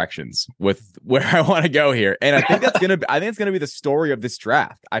 17 directions with where I want to go here. And I think it's gonna be the story of this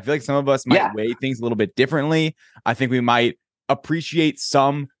draft. I feel like some of us might weigh things a little bit differently. I think we might appreciate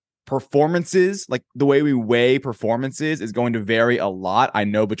some performances, like the way we weigh performances is going to vary a lot. I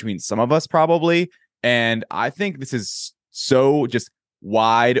know between some of us probably. And I think this is so just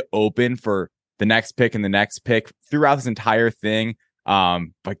wide open for the next pick and the next pick throughout this entire thing.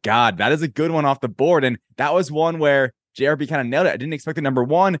 But God, that is a good one off the board. And that was one where JRB kind of nailed it. I didn't expect the number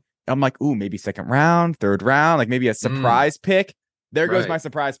one. I'm like, ooh, maybe second round, third round, like maybe a surprise pick. There goes my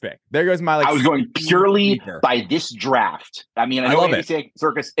surprise pick. There goes my I was going purely by this draft. I mean, I know Andy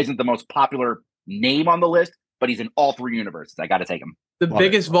Serkis isn't the most popular name on the list, but he's in all three universes. I got to take him. The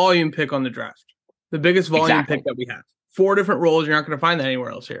biggest volume pick on the draft. The biggest volume pick that we have. 4 different roles. You're not going to find that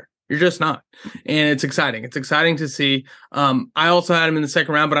anywhere else here. You're just not. And it's exciting. It's exciting to see. I also had him in the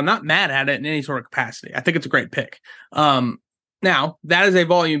second round, but I'm not mad at it in any sort of capacity. I think it's a great pick. Now, that is a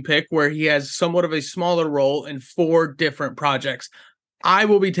volume pick where he has somewhat of a smaller role in 4 different projects. I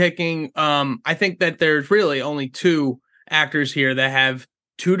will be taking, I think that there's really only 2 actors here that have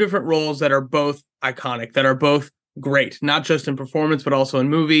 2 different roles that are both iconic, that are both great, not just in performance, but also in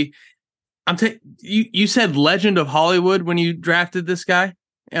movie. You said Legend of Hollywood when you drafted this guy,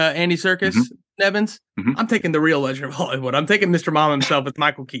 Andy Serkis, Nevins. I'm taking the real Legend of Hollywood. I'm taking Mr. Mom himself with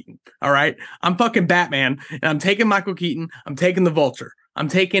Michael Keaton. All right. I'm fucking Batman and I'm taking Michael Keaton. I'm taking the Vulture. I'm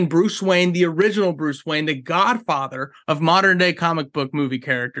taking Bruce Wayne, the original Bruce Wayne, the godfather of modern day comic book movie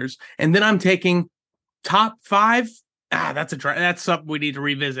characters. And then I'm taking top 5 that's something we need to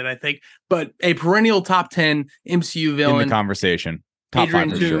revisit, I think. But a perennial top 10 MCU villain in the conversation. Top Adrian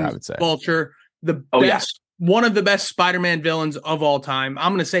 5 for sure, I Toomes, would say. Vulture, one of the best Spider-Man villains of all time.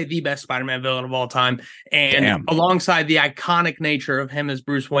 I'm going to say the best Spider-Man villain of all time. And alongside the iconic nature of him as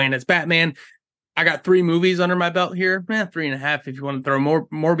Bruce Wayne as Batman, I got 3 movies under my belt here. 3.5 if you want to throw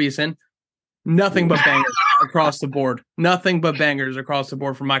Morbius in. Nothing but bangers across the board. Nothing but bangers across the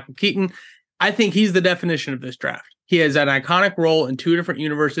board for Michael Keaton. I think he's the definition of this draft. He has an iconic role in 2 different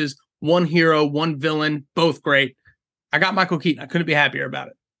universes, one hero, one villain, both great. I got Michael Keaton. I couldn't be happier about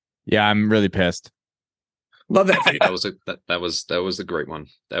it. Yeah, I'm really pissed. Love that. That was a great one.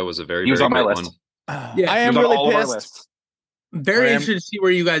 That was a very, he was very on my great list. one. Yeah, I am really pissed. Very interested to see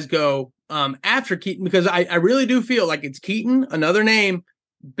where you guys go after Keaton, because I really do feel like it's Keaton, another name,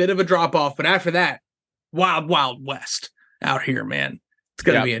 bit of a drop off, but after that, wild west out here, man. It's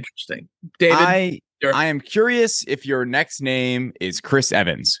going to be interesting. David, I am curious if your next name is Chris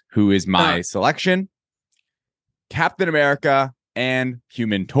Evans, who is my selection. Captain America and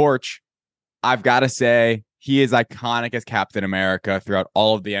Human Torch. I've got to say, he is iconic as Captain America throughout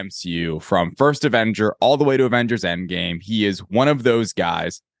all of the MCU, from First Avenger all the way to Avengers Endgame. He is one of those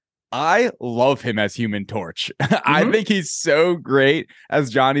guys. I love him as Human Torch. I think he's so great as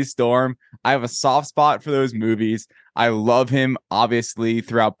Johnny Storm. I have a soft spot for those movies. I love him, obviously,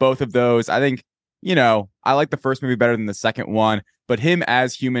 throughout both of those. I think, I like the first movie better than the second one, but him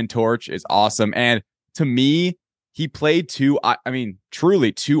as Human Torch is awesome. And to me, he played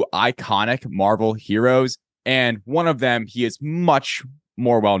truly 2 iconic Marvel heroes. And one of them he is much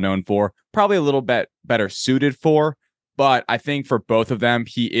more well known for, probably a little bit better suited for. But I think for both of them,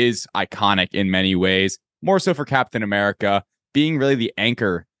 he is iconic in many ways, more so for Captain America, being really the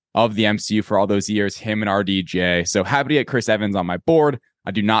anchor of the MCU for all those years, him and RDJ. So happy to get Chris Evans on my board.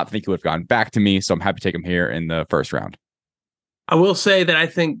 I do not think he would have gone back to me, so I'm happy to take him here in the first round. I will say that I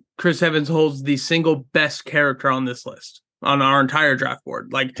think Chris Evans holds the single best character on this list, on our entire draft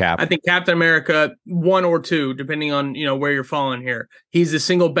board. I think Captain America 1 or 2, depending on where you're falling here. He's the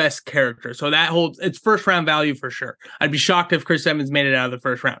single best character, so that holds its first round value for sure. I'd be shocked if Chris Evans made it out of the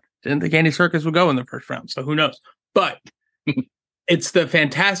first round. Didn't think Andy Serkis would go in the first round, so who knows? But it's the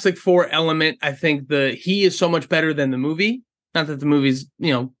Fantastic Four element. I think he is so much better than the movie. Not that the movie's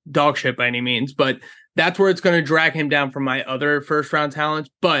dog shit by any means, but that's where it's going to drag him down from my other first round talents.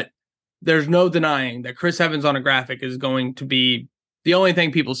 But there's no denying that Chris Evans on a graphic is going to be the only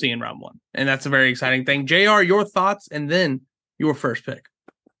thing people see in round 1. And that's a very exciting thing. JR, your thoughts, and then your first pick.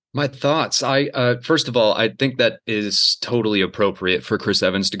 My thoughts. First of all, I think that is totally appropriate for Chris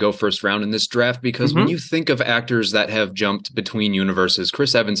Evans to go first round in this draft, because when you think of actors that have jumped between universes,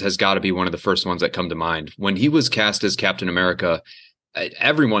 Chris Evans has got to be one of the first ones that come to mind. When he was cast as Captain America,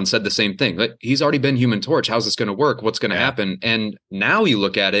 everyone said the same thing. Like, he's already been Human Torch. How's this going to work? What's going to happen? And now you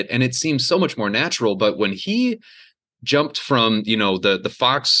look at it and it seems so much more natural. But when he jumped from, the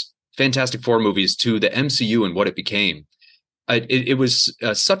Fox Fantastic Four movies to the MCU and what it became, it was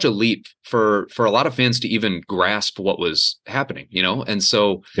such a leap for a lot of fans to even grasp what was happening, And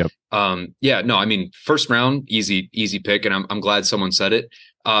so, first round, easy pick. And I'm glad someone said it.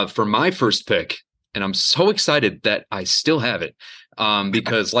 For my first pick, and I'm so excited that I still have it.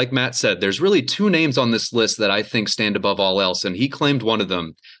 Because like Matt said, there's really 2 names on this list that I think stand above all else. And he claimed one of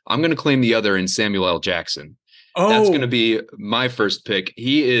them. I'm going to claim the other in Samuel L. Jackson. That's going to be my first pick.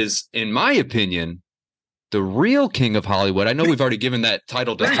 He is, in my opinion, the real king of Hollywood. I know we've already given that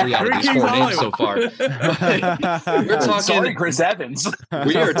title to 3 out of these 4 names so far. We're talking Sorry, Chris Evans.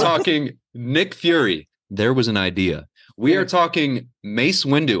 We are talking Nick Fury. There was an idea. We are talking Mace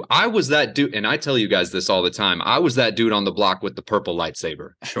Windu. I was that dude, and I tell you guys this all the time. I was that dude on the block with the purple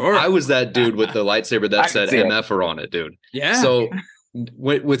lightsaber. Sure. I was that dude with the lightsaber that said MFer on it, dude. Yeah. So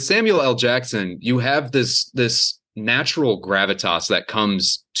with Samuel L. Jackson, you have this natural gravitas that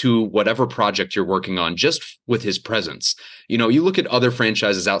comes to whatever project you're working on just with his presence. You look at other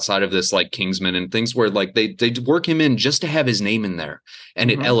franchises outside of this, like Kingsman and things, where like they work him in just to have his name in there, and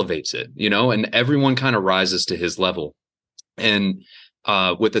it elevates it, and everyone kind of rises to his level. And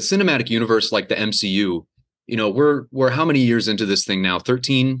with a cinematic universe like the MCU, we're how many years into this thing now?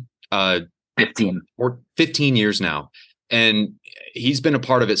 13, 15 or 15 years now. And he's been a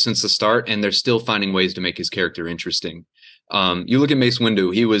part of it since the start, and they're still finding ways to make his character interesting. You look at Mace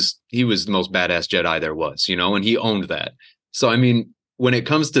Windu, he was the most badass Jedi there was, and he owned that. So, when it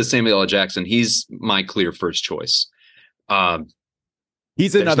comes to Samuel L. Jackson, he's my clear first choice.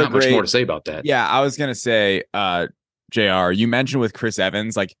 He's another not much more to say about that. Yeah, I was going to say, JR, you mentioned with Chris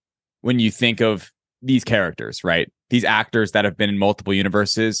Evans, like when you think of these characters, right? These actors that have been in multiple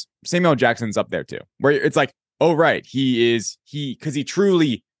universes, Samuel L. Jackson's up there too, where it's like, oh, right, because he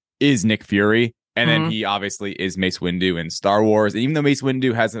truly is Nick Fury. And then he obviously is Mace Windu in Star Wars. And even though Mace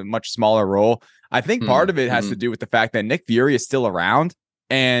Windu has a much smaller role, I think part of it has to do with the fact that Nick Fury is still around,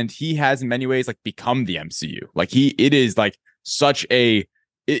 and he has in many ways like become the MCU. Like it is like such a,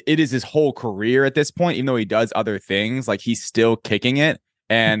 it is his whole career at this point, even though he does other things, like he's still kicking it.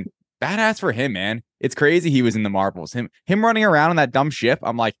 And badass for him, man. It's crazy he was in the Marvels. Him running around on that dumb ship.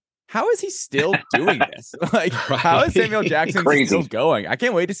 I'm like, how is he still doing this? Like, how is Samuel Jackson still going? I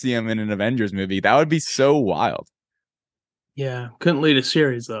can't wait to see him in an Avengers movie. That would be so wild. Yeah, couldn't lead a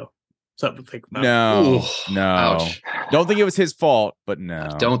series though. Something to think about. No. Ouch. Don't think it was his fault, but no.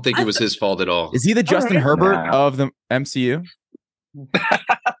 I don't think it was his fault at all. Is he the Justin Herbert of the MCU?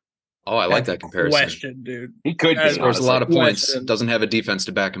 Oh, I like that comparison. Question, dude. He could be. Scores a lot of points. Doesn't have a defense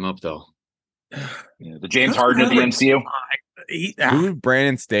to back him up, though. Yeah, the James Harden of the MCU. Who would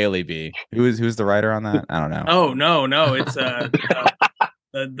Brandon Staley be? Who's the writer on that? I don't know. Oh no, it's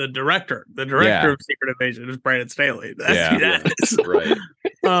the director. The director of Secret Invasion is Brandon Staley. That's who that is. Right.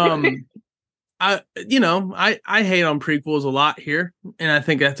 I hate on prequels a lot here, and I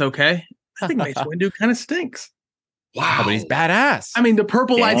think that's okay. I think Mace Windu kind of stinks. Wow, but he's badass. I mean, the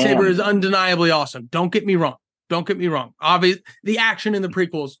purple lightsaber is undeniably awesome. Don't get me wrong. Obviously, the action in the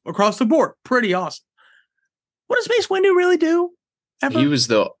prequels across the board, pretty awesome. What does Mace Windu really do? Ever? He was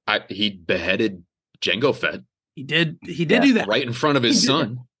he beheaded Jango Fett. He did do that right in front of his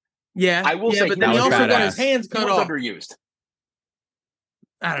son. Yeah, I will say, but then he also got his hands cut off. Underused.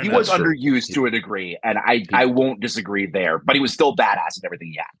 I don't know. He was underused to a degree, and I won't disagree there. But he was still badass in everything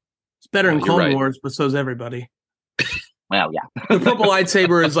he had. It's better in Clone Wars, but so's everybody. Well, yeah. The purple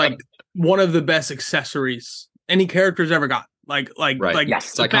lightsaber is like one of the best accessories any character's ever got.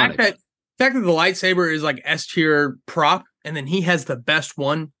 Yes, the fact that the lightsaber is like S tier prop, and then he has the best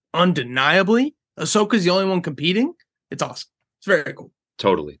one undeniably. Ahsoka's the only one competing. It's awesome. It's very cool.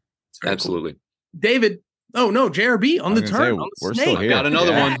 Totally. Very Absolutely. Cool. David. Oh no, JRB on the turn. We're still here.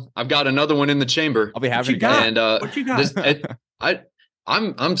 I've got another one in the chamber. I'll be having what you got?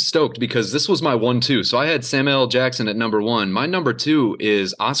 I'm stoked because this was my 1-2. So I had Samuel Jackson at number 1. My number 2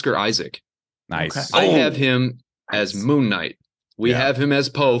 is Oscar Isaac. Nice. I have him as Moon Knight. We have him as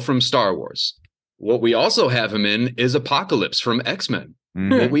Poe from Star Wars. What we also have him in is Apocalypse from X-Men.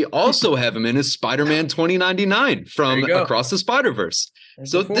 Mm-hmm. What we also have him in is Spider-Man 2099 from Across the Spider-Verse.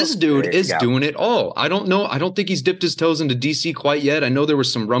 So this dude is doing it all. I don't know. I don't think he's dipped his toes into DC quite yet. I know there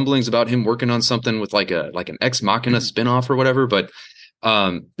was some rumblings about him working on something with like an Ex Machina spinoff or whatever, but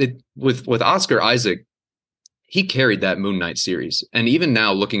with Oscar Isaac, he carried that Moon Knight series. And even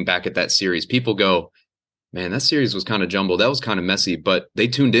now, looking back at that series, people go, man, that series was kind of jumbled. That was kind of messy, but they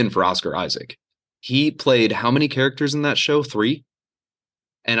tuned in for Oscar Isaac. He played how many characters in that show? 3.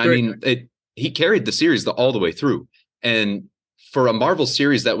 And I mean, he carried the series all the way through. And for a Marvel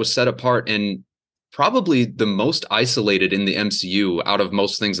series that was set apart and probably the most isolated in the MCU out of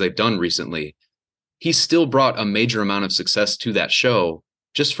most things they've done recently, he still brought a major amount of success to that show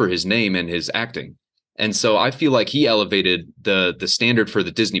just for his name and his acting. And so I feel like he elevated the standard for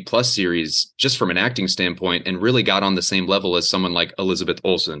the Disney Plus series just from an acting standpoint and really got on the same level as someone like Elizabeth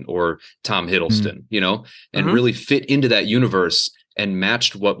Olsen or Tom Hiddleston, and really fit into that universe and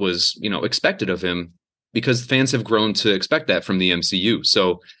matched what was, expected of him, because fans have grown to expect that from the MCU.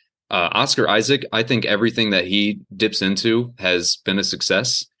 So Oscar Isaac, I think everything that he dips into has been a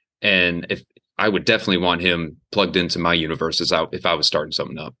success. And if I would definitely want him plugged into my universe if I was starting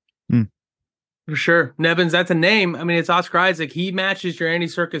something up. For sure. Nevins, that's a name. I mean, it's Oscar Isaac. He matches your Andy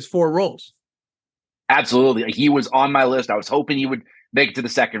Serkis 4 roles. Absolutely. He was on my list. I was hoping he would make it to the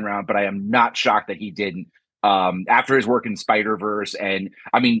second round, but I am not shocked that he didn't. After his work in Spider-Verse, and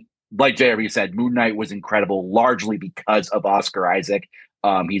I mean, like JRB said, Moon Knight was incredible, largely because of Oscar Isaac.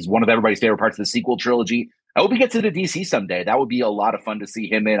 He's one of everybody's favorite parts of the sequel trilogy. I hope he gets into DC someday. That would be a lot of fun to see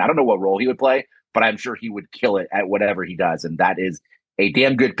him in. I don't know what role he would play, but I'm sure he would kill it at whatever he does. And that is a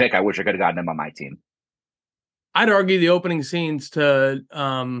damn good pick. I wish I could have gotten him on my team. I'd argue the opening scenes to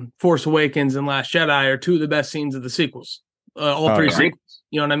Force Awakens and Last Jedi are 2 of the best scenes of the sequels. All 3 sequels.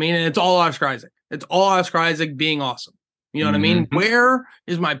 You know what I mean? And it's all Oscar Isaac. It's all Oscar Isaac being awesome. You know what I mean? Where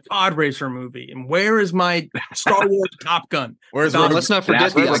is my Pod Racer movie? And where is my Star Wars Top Gun? Let's not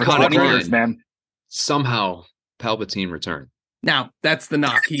forget the iconic line, man. Somehow Palpatine returned. Now, that's the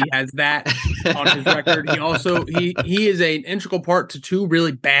knock. He has that on his record. He also he is an integral part to 2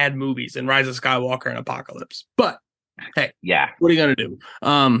 really bad movies in Rise of Skywalker and Apocalypse. But hey, what are you gonna do?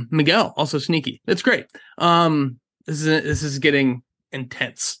 Miguel, also sneaky. It's great. This is getting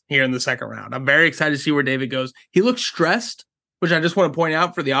intense here in the second round. I'm very excited to see where David goes. He looks stressed, which I just want to point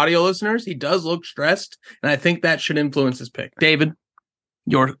out for the audio listeners. He does look stressed, and I think that should influence his pick. David,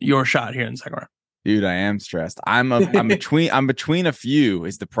 your shot here in the second round. Dude, I am stressed. I'm between a few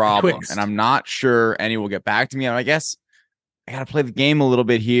is the problem, Twixt. and I'm not sure any will get back to me. I guess I gotta play the game a little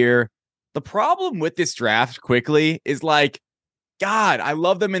bit here. The problem with this draft quickly is like, God, I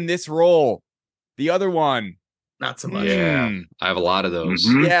love them in this role. The other one, Not so much. Yeah, I have a lot of those.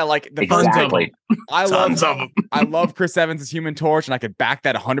 Mhm. yeah, like the Exactly. I Tons love of them. I love Chris Evans as Human Torch, and I could back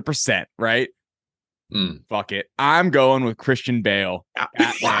that 100%. Right? Fuck it. I'm going with Christian Bale.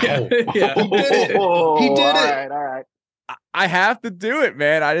 Wow. Yeah. He did it. He did it. All right. I have to do it,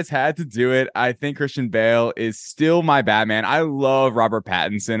 man. I just had to do it. I think Christian Bale is still my Batman. I love Robert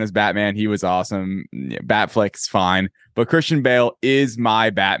Pattinson as Batman. He was awesome. Batfleck's fine, but Christian Bale is my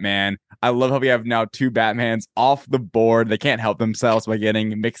Batman. I love how we have now 2 Batmans off the board. They can't help themselves by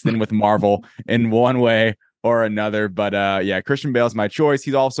getting mixed in with Marvel in one way or another. But yeah, Christian Bale's my choice.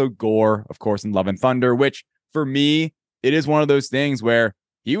 He's also Gore, of course, in Love and Thunder, which for me, it is one of those things where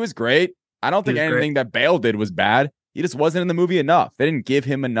he was great. I don't think anything that Bale did was bad. He just wasn't in the movie enough. They didn't give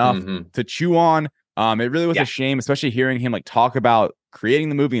him enough to chew on. It really was a shame, especially hearing him like talk about creating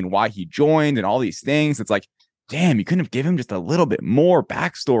the movie and why he joined and all these things. It's like, damn, you couldn't have given him just a little bit more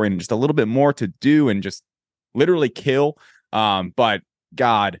backstory and just a little bit more to do and just literally kill. But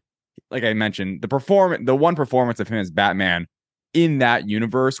God, like I mentioned, the one performance of him as Batman in that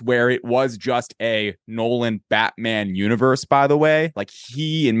universe where it was just a Nolan Batman universe, by the way, like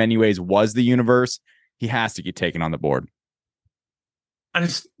he in many ways was the universe. He has to get taken on the board.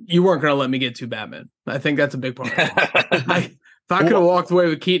 You weren't going to let me get 2 Batman. I think that's a big part. If I could have walked away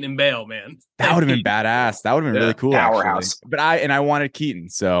with Keaton and Bale, man, that would have been badass. That would have been really cool. Powerhouse. Actually. But I wanted Keaton,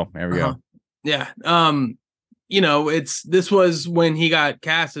 so there we go. Yeah. This was when he got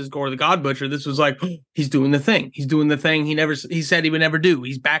cast as Gore the God Butcher. This was like, he's doing the thing. He's doing the thing he said he would never do.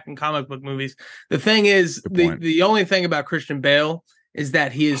 He's back in comic book movies. The thing is, the only thing about Christian Bale is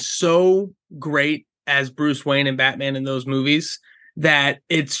that he is so great as Bruce Wayne and Batman in those movies that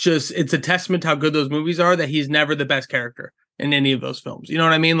it's a testament to how good those movies are that he's never the best character in any of those films. You know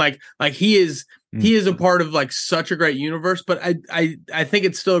what I mean? Like he is a part of like such a great universe, but I think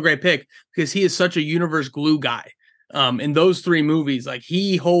it's still a great pick because he is such a universe glue guy. In those 3 movies, like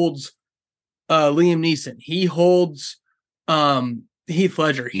he holds Liam Neeson, he holds Heath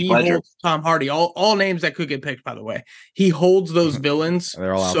Ledger, holds Tom Hardy, all names that could get picked, by the way. He holds those villains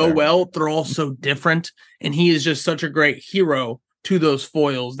so well. They're all so different, and he is just such a great hero to those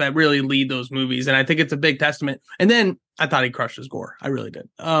foils that really lead those movies. And I think it's a big testament. And then I thought he crushed his Gore. I really did.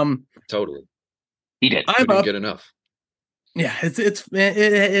 Totally. He did. Couldn't get enough. Yeah,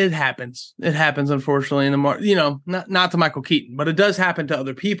 it happens. It happens, unfortunately, in the not to Michael Keaton, but it does happen to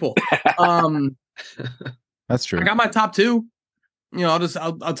other people. That's true. I got my top 2.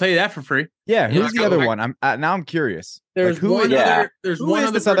 I'll tell you that for free. Yeah, who's the other one? I'm curious. There's who one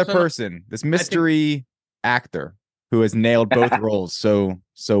other this other person? This mystery actor who has nailed both roles so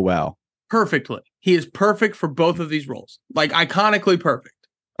well. Perfectly. He is perfect for both of these roles. Like iconically perfect.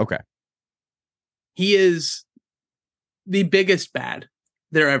 Okay. He is the biggest bad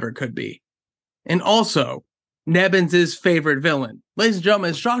there ever could be. And also, Nebbins' favorite villain. Ladies and gentlemen,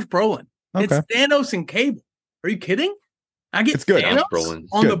 it's Josh Brolin. Okay. It's Thanos and Cable. Are you kidding? I get Thanos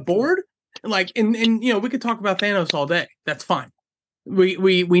on the board. Like, and we could talk about Thanos all day. That's fine.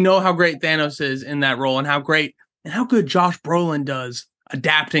 We know how great Thanos is in that role and how good Josh Brolin does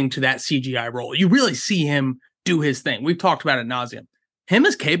adapting to that CGI role. You really see him do his thing. We've talked about it ad nauseum. Him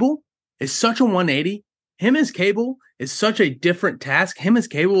as Cable is such a 180. Him as Cable is such a different task. Him as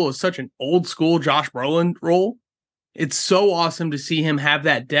Cable is such an old school Josh Brolin role. It's so awesome to see him have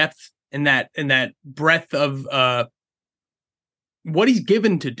that depth and that breadth of what he's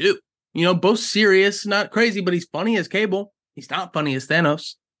given to do. Both serious, not crazy, but he's funny as Cable. He's not funny as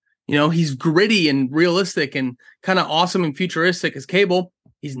Thanos. He's gritty and realistic and kind of awesome and futuristic as Cable.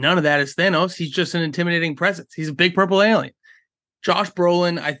 He's none of that as Thanos. He's just an intimidating presence. He's a big purple alien. Josh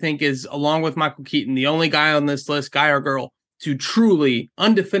Brolin, I think, is, along with Michael Keaton, the only guy on this list, guy or girl, to truly,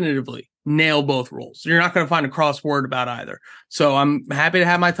 undefinitively nail both roles. You're not going to find a crossword about either. So I'm happy to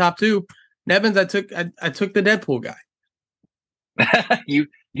have my top 2. Nevins, I took the Deadpool guy. You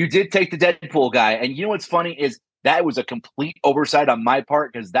did take the Deadpool guy. And you know what's funny is that was a complete oversight on my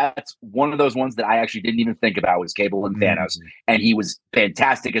part because that's one of those ones that I actually didn't even think about was Cable and Thanos. And he was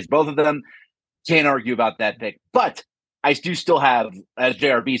fantastic as both of them. Can't argue about that pick. But I do still have, as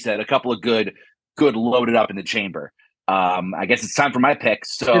JRB said, a couple of good loaded up in the chamber. I guess it's time for my pick.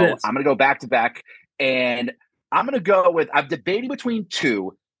 So I'm going to go back to back. And I'm going to go with, I'm debating between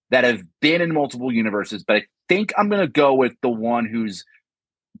 2 that have been in multiple universes, but I think I'm going to go with the one who's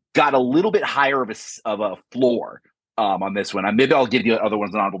got a little bit higher of a floor on this one. Maybe I'll give you other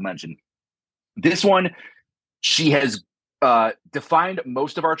ones an honorable mention. This one, she has defined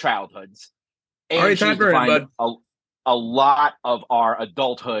most of our childhoods. And she's defined a lot of our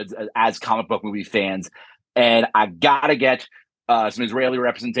adulthoods as comic book movie fans. And I got to get some Israeli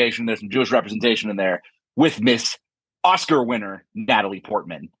representation. There's some Jewish representation in there with Miss Oscar winner Natalie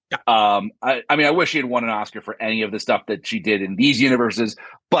Portman. Yeah. I mean, I wish she had won an Oscar for any of the stuff that she did in these universes,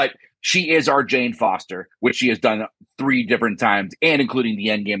 but she is our Jane Foster, which she has done 3 different times, and including the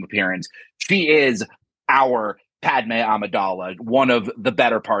Endgame appearance. She is our Padme Amidala, one of the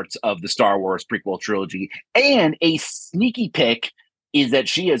better parts of the Star Wars prequel trilogy. And a sneaky pick is that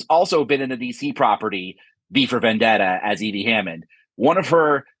she has also been in a DC property, V for Vendetta, as Edie Hammond. One of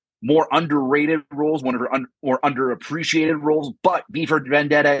her more underrated roles, one of her more underappreciated roles, but V for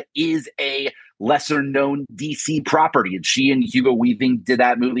Vendetta is a lesser known DC property. And she and Hugo Weaving did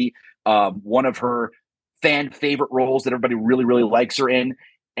that movie. One of her fan favorite roles that everybody really, really likes her in.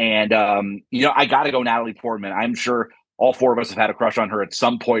 And, I got to go Natalie Portman. I'm sure all 4 of us have had a crush on her at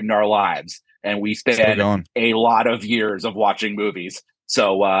some point in our lives. And we spent a lot of years of watching movies.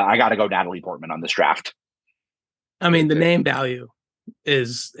 So I got to go Natalie Portman on this draft. I mean, the name value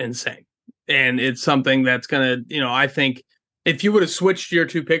is insane. And it's something that's going to, I think if you would have switched your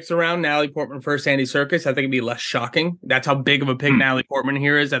 2 picks around, Natalie Portman first, Andy Serkis, I think it'd be less shocking. That's how big of a pick Natalie Portman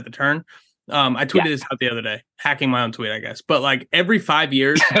here is at the turn. I tweeted this out the other day, hacking my own tweet, I guess. But like every 5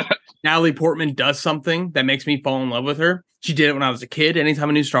 years, Natalie Portman does something that makes me fall in love with her. She did it when I was a kid, anytime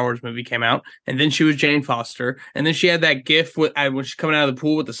a new Star Wars movie came out. And then she was Jane Foster. And then she had that gif when she's coming out of the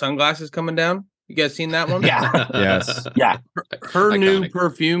pool with the sunglasses coming down. You guys seen that one? Yeah. Yes. Yeah. Her new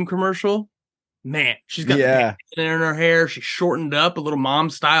perfume commercial. Man, she's got in her hair. She's shortened up a little mom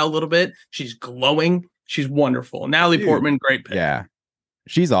style a little bit. She's glowing. She's wonderful. Natalie Portman, great pick. Yeah.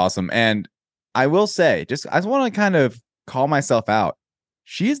 She's awesome. And I will say, I just want to kind of call myself out.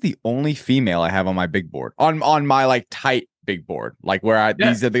 She is the only female I have on my big board, on my like tight big board, like where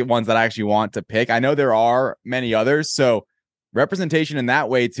these are the ones that I actually want to pick. I know there are many others, so representation in that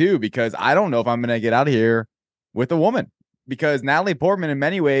way too, because I don't know if I'm going to get out of here with a woman, because Natalie Portman, in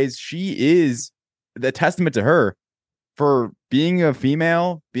many ways, she is the testament to her for being a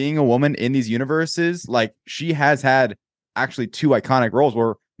female, being a woman in these universes. Like, she has had actually 2 iconic roles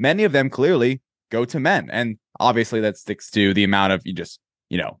where many of them clearly go to men. And obviously that sticks to the amount of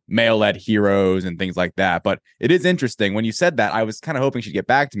male-led heroes and things like that. But it is interesting. When you said that, I was kind of hoping she'd get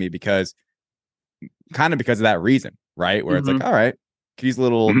back to me because of that reason, right? Where it's like, all right, could use a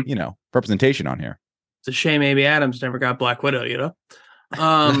little, representation on here. It's a shame Amy Adams never got Black Widow,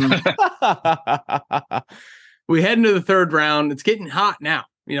 We head into the 3rd round. It's getting hot now.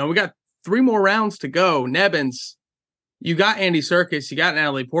 We got 3 more rounds to go. Nebbins, you got Andy Serkis, you got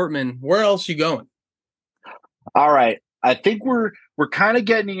Natalie Portman. Where else you going? All right. I think we're kind of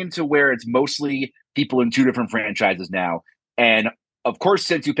getting into where it's mostly people in 2 different franchises now. And of course,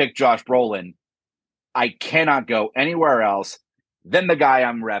 since you picked Josh Brolin, I cannot go anywhere else than the guy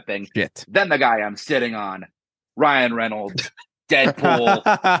I'm repping, then the guy I'm sitting on, Ryan Reynolds, Deadpool,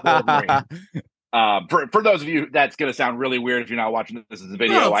 Wolverine. For those of you, that's going to sound really weird if you're not watching this as a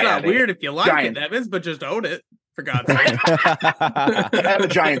video. No, it's not weird if you like it, Evans, but just own it, for God's sake. I have a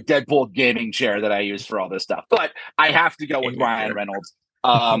giant Deadpool gaming chair that I use for all this stuff, but I have to go with Ryan Reynolds.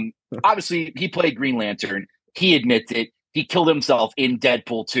 Obviously, he played Green Lantern. He admits it. He killed himself in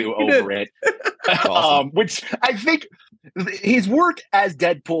Deadpool 2 over it. Awesome. Which I think his work as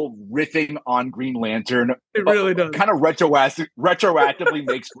Deadpool riffing on Green Lantern, it really does, kind of retroactively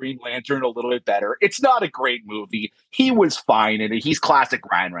makes Green Lantern a little bit better. It's not a great movie. He was fine in it. He's classic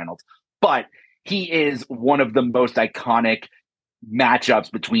Ryan Reynolds, but he is one of the most iconic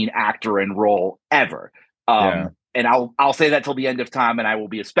matchups between actor and role ever. And I'll say that till the end of time, and I will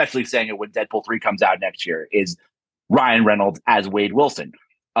be especially saying it when Deadpool 3 comes out next year, is Ryan Reynolds as Wade Wilson.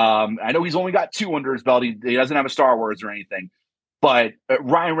 I know he's only got 2 under his belt. He doesn't have a Star Wars or anything, but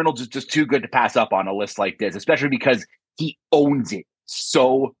Ryan Reynolds is just too good to pass up on a list like this, especially because he owns it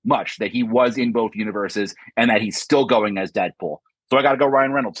so much that he was in both universes and that he's still going as Deadpool. So I got to go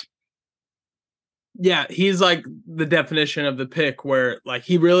Ryan Reynolds. Yeah, he's like the definition of the pick where like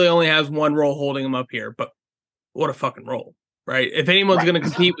he really only has 1 role holding him up here, but what a fucking role, right? If anyone's going to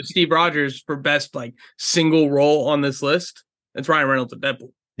compete with Steve Rogers for best like single role on this list, it's Ryan Reynolds and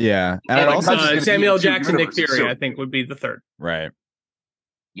Deadpool. Yeah. And also Samuel Jackson, Nick Fury, I think would be the 3rd. Right.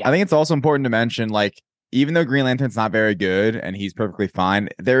 Yeah. I think it's also important to mention, like, even though Green Lantern's not very good and he's perfectly fine,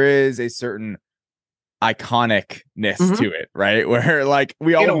 there is a certain iconicness to it, right? Where like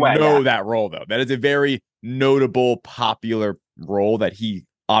we all know that role though. That is a very notable, popular role that he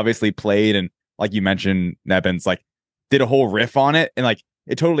obviously played, and like you mentioned, Nevins like did a whole riff on it, and like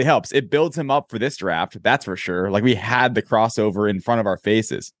it totally helps. It builds him up for this draft, that's for sure. Like we had the crossover in front of our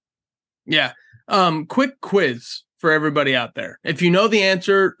faces. Yeah. Quick quiz for everybody out there. If you know the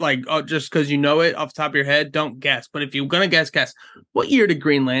answer, like just because you know it off the top of your head, don't guess. But if you're gonna guess. What year did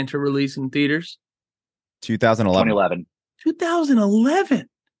Green Lantern release in theaters? 2011. 2011.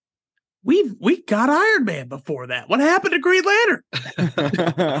 We got Iron Man before that. What happened to Green Lantern?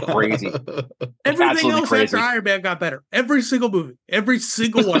 Crazy. Everything Absolutely else crazy. after Iron Man got better. Every single movie, every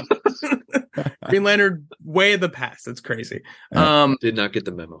single one. Green Lantern, way of the past. That's crazy. Did not get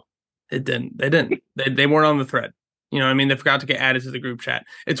the memo. It didn't. They didn't. They weren't on the thread. You know what I mean? They forgot to get added to the group chat.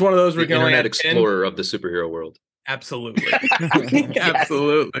 It's one of those where The Internet Explorer of the superhero world. Absolutely.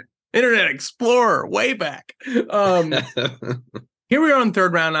 Absolutely. Internet Explorer, way back. Here we are on the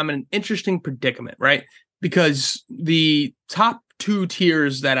third round. I'm in an interesting predicament, right? Because the top 2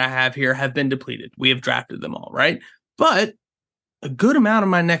 tiers that I have here have been depleted. We have drafted them all, right? But a good amount of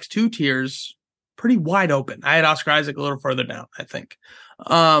my next 2 tiers pretty wide open. I had Oscar Isaac a little further down, I think.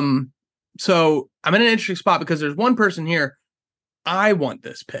 So I'm in an interesting spot because there's one person here. I want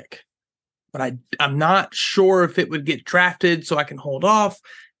this pick, but I'm not sure if it would get drafted, so I can hold off.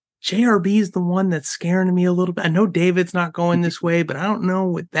 JRB is the one that's scaring me a little bit. I know David's not going this way, but I don't know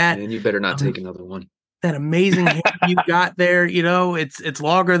with that. And you better not take another one. That amazing hair you got there, you know, it's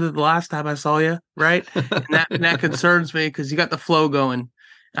longer than the last time I saw you, right? And that concerns me because you got the flow going.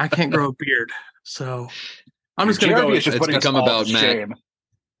 I can't grow a beard, so I'm just going to go. It's become about Matt. Shame.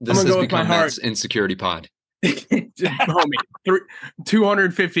 This has become Matt's insecurity pod. Homie,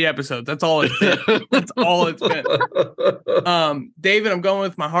 250 episodes. That's all it's been. That's all it's been. David, I'm going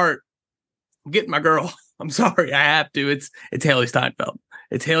with my heart. I'm getting my girl. I'm sorry, I have to. It's Haley Steinfeld.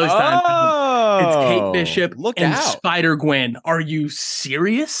 It's Haley Steinfeld. It's Kate Bishop and Spider-Gwen. Are you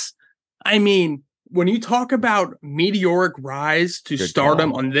serious? I mean, when you talk about meteoric rise to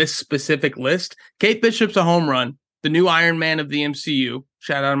stardom on this specific list, Kate Bishop's a home run. The new Iron Man of the MCU.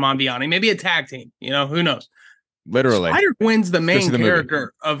 Shout out to Monbiani. Maybe a tag team. You know, who knows? Literally. Spider-Gwen's the main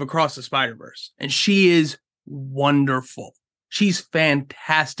character of Across the Spider-Verse. And she is wonderful. She's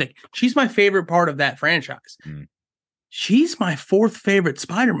fantastic. She's my favorite part of that franchise. She's my 4th favorite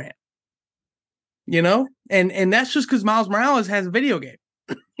Spider-Man. You know? And that's just because Miles Morales has a video game.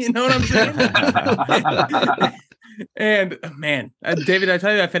 You know what I'm saying? And man, David, I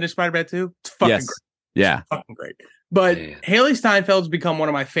tell you, I finished Spider-Man 2. It's fucking great. Yeah. It's fucking great. But Haley Steinfeld's become one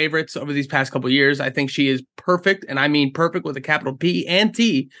of my favorites over these past couple of years. I think she is perfect, and I mean perfect with a capital P and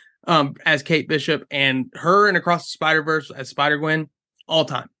T, as Kate Bishop, and her in Across the Spider-Verse as Spider-Gwen, all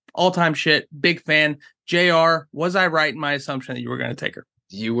time shit. Big fan. JR, was I right in my assumption that you were going to take her?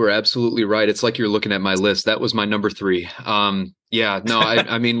 You were absolutely right. It's like you're looking at my list. That was my number 3. I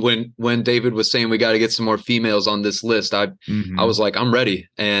mean, when David was saying we got to get some more females on this list, I was like, I'm ready.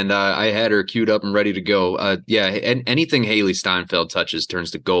 And I had her queued up and ready to go. And anything Haley Steinfeld touches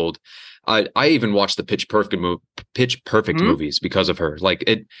turns to gold. I even watched the Pitch Perfect movies because of her.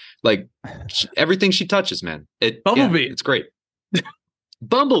 Everything she touches, man. Bumblebee. It's great.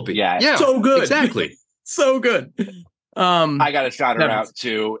 Bumblebee. Yeah. So good. Exactly. So good. I got to shout her out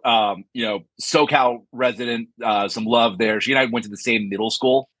to, SoCal resident, some love there. She and I went to the same middle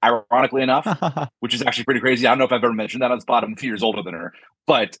school, ironically enough, which is actually pretty crazy. I don't know if I've ever mentioned that on the spot. I'm a few years older than her,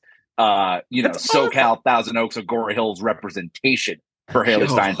 but, SoCal, Thousand Oaks, Agora Hills representation for Haley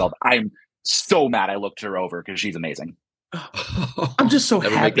Steinfeld. I'm so mad I looked her over because she's amazing. I'm just so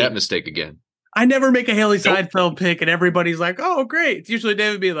Never happy. make that mistake again. I never make a Haley Steinfeld pick, and everybody's like, "Oh, great!" It's usually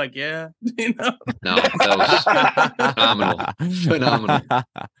David be like, "Yeah," you know. No, that was phenomenal.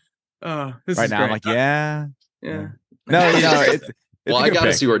 This right is now, great. I'm like, yeah. Yeah. No, it's Well, I got to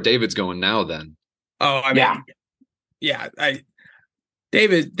pick. see where David's going now. Then. Oh, I mean, yeah.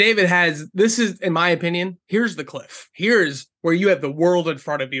 David has. This is, in my opinion, here's the cliff. Here's where you have the world in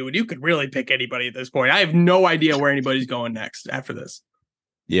front of you, and you could really pick anybody at this point. I have no idea where anybody's going next after this.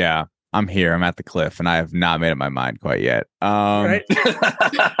 Yeah. I'm here. I'm at the cliff, and I have not made up my mind quite yet. Right.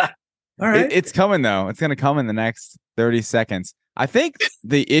 All right. It's coming though. It's gonna come in the next 30 seconds. I think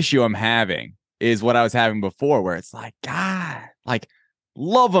the issue I'm having is what I was having before, where it's like, God, like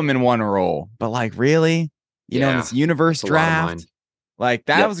love them in one role, but like really, you know, in this universe draft, like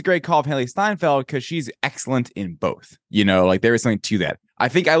that was a great call of Haley Steinfeld because she's excellent in both. You know, like there is something to that. I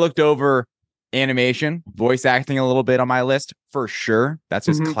think I looked over animation, voice acting a little bit on my list for sure. That's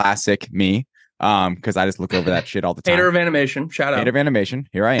just classic me. because I just look over that shit all the time. Hater of animation. Shout out. Hater of animation.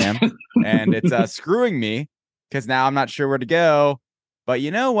 Here I am. And it's screwing me because now I'm not sure where to go. But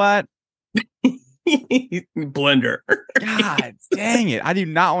you know what? Blender. God dang it. I do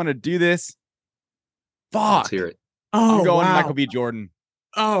not want to do this. Fuck. Let's hear it. I'm going wow. Michael B. Jordan.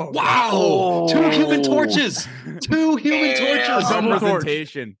 Oh, Wow. 2 Human Torches. 2 Human Torches. Double torch.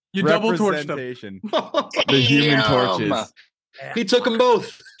 Representation. You double torched them. Representation. The Human Torches. He took them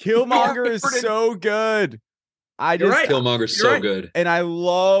both. Killmonger is so good. Killmonger's so good. And I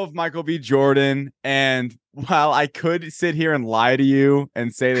love Michael B. Jordan. And while I could sit here and lie to you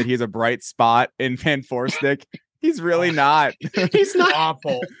and say that he's a bright spot in Van Forstick, he's really not. He's not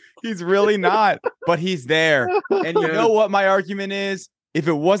awful. He's really not. But he's there. And you know what my argument is? If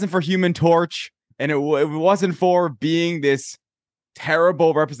it wasn't for Human Torch and it wasn't for being this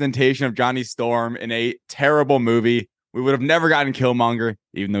terrible representation of Johnny Storm in a terrible movie, we would have never gotten Killmonger,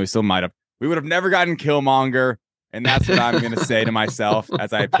 even though we still might have. We would have never gotten Killmonger. And that's what I'm going to say to myself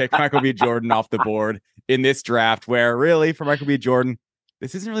as I pick Michael B. Jordan off the board in this draft, where really for Michael B. Jordan,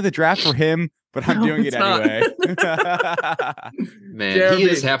 this isn't really the draft for him, but I'm doing it anyway. Man, Jeremy. He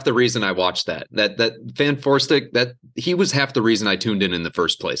is half the reason I watched that Van Forstick, that he was half the reason I tuned in the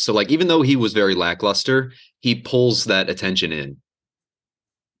first place. So like, even though he was very lackluster, he pulls that attention in.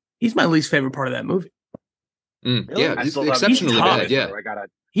 He's my least favorite part of that movie. Really? Yeah, he's exceptionally bad. Yeah,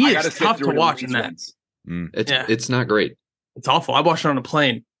 he is tough to watch in that. It's not great. It's awful. I watched it on a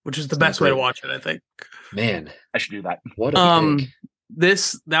plane, which is the best way to watch it, I think. Man, I should do that. What a pick.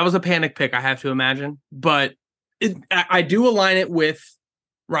 That was a panic pick, I have to imagine, but I do align it with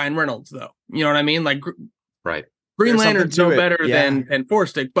Ryan Reynolds, though. You know what I mean? Like, right. Green Lantern's no better than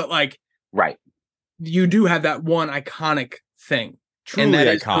Forstick, but like, right. You do have that one iconic thing, truly and that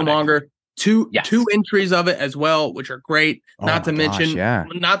iconic. Is no longer two entries of it as well, which are great. Not to mention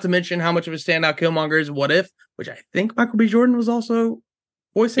how much of a standout Killmonger is. What If, which I think Michael B. Jordan was also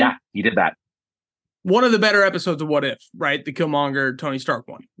voicing. Yeah, he did that. One of the better episodes of What If, right? The Killmonger Tony Stark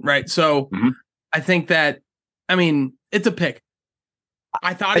one, right? So I think that, I mean, it's a pick.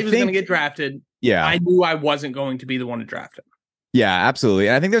 I thought he was going to get drafted. Yeah. I knew I wasn't going to be the one to draft him. Yeah, absolutely.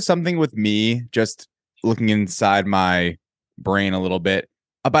 And I think there's something with me just looking inside my brain a little bit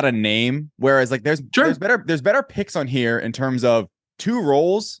about a name. Whereas like there's better picks on here in terms of 2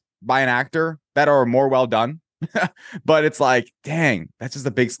 roles by an actor that are more well done. But it's like, dang, that's just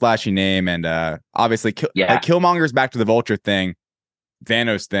a big splashy name. And obviously like Killmonger's Back to the Vulture thing,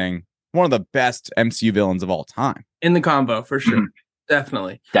 Thanos thing, one of the best MCU villains of all time. In the combo, for sure.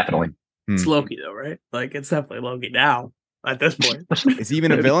 Definitely. It's Loki, though, right? Like, it's definitely Loki now at this point. Is he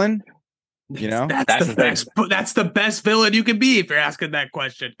even a villain? You know, that's the best villain you can be if you're asking that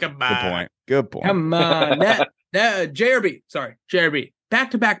question. Come on. Good point. Come on. JRB.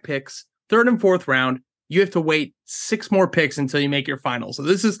 Back-to-back picks, 3rd and 4th round. You have to wait 6 more picks until you make your final. So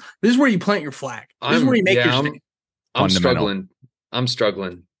this is where you plant your flag. This is where you make your stand. I'm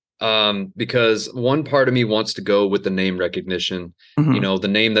struggling. Because one part of me wants to go with the name recognition, you know, the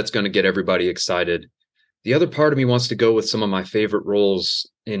name that's going to get everybody excited. The other part of me wants to go with some of my favorite roles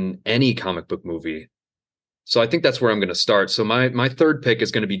in any comic book movie. So I think that's where I'm going to start. So my 3rd pick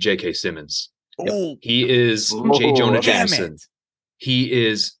is going to be J.K. Simmons. Oh. He is J. Jonah Jameson. He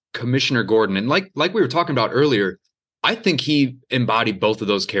is Commissioner Gordon. And like we were talking about earlier, I think he embodied both of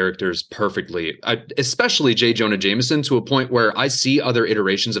those characters perfectly, especially J. Jonah Jameson, to a point where I see other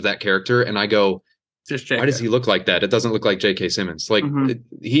iterations of that character and I go, why does he look like that? It doesn't look like J.K. Simmons. Like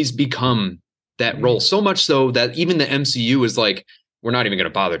he's become that role so much so that even the MCU is like, we're not even going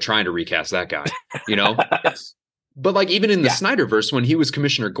to bother trying to recast that guy, you know? But like even in the Snyderverse, when he was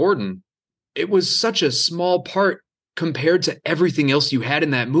Commissioner Gordon, it was such a small part compared to everything else you had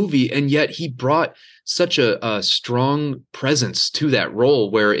in that movie. And yet he brought such a strong presence to that role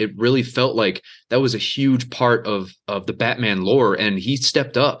where it really felt like that was a huge part of the Batman lore. And he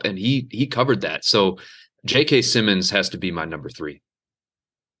stepped up and he covered that. So J.K. Simmons has to be my number 3.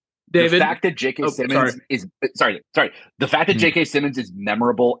 David? The fact that J.K. Simmons is the fact that J.K. Simmons is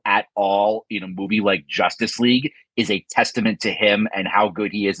memorable at all in a movie like Justice League is a testament to him and how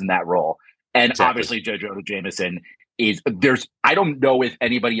good he is in that role. And obviously, J. Jonah Jameson I don't know if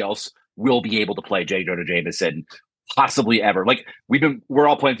anybody else will be able to play J. Jonah Jameson possibly ever. Like we're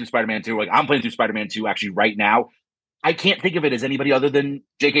all playing through Spider-Man 2. Like I'm playing through Spider-Man 2 actually right now. I can't think of it as anybody other than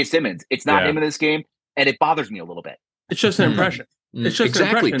J.K. Simmons. It's not him in this game, and it bothers me a little bit. It's just an impression. It's just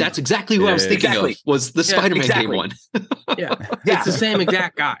exactly. That's exactly what I was thinking of. Was the Spider-Man game one? It's the same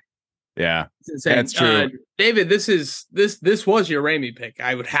exact guy. Yeah, it's insane. That's true. David, this was your Raimi pick.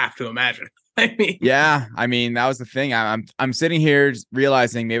 I would have to imagine. I mean, Yeah, I mean that was the thing. I'm sitting here just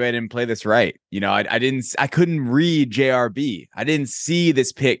realizing maybe I didn't play this right. I couldn't read JRB. I didn't see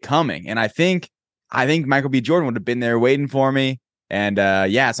this pick coming, and I think Michael B. Jordan would have been there waiting for me. And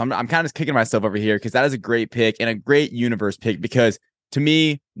so I'm kind of just kicking myself over here because that is a great pick and a great universe pick because to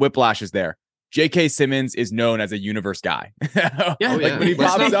me, Whiplash is there. J.K. Simmons is known as a universe guy. Yeah, when he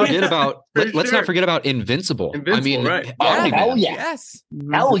let's pops not up, forget about let's sure. not forget about Invincible. I mean, right. Oh, hell yeah. Yes,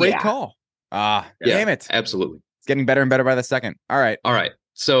 Hell great yeah. call. Yeah, Damn it, absolutely. it's getting better and better by the second. All right.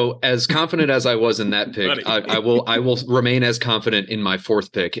 So as confident as I was in that pick, I will remain as confident in my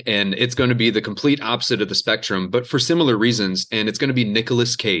fourth pick, and it's going to be the complete opposite of the spectrum, but for similar reasons, and it's going to be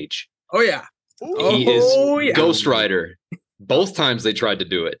Nicolas Cage. Oh yeah. He is Ghost Rider. Both times they tried to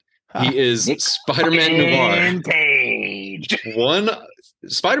do it. He is Spider-Man Noir. Cage.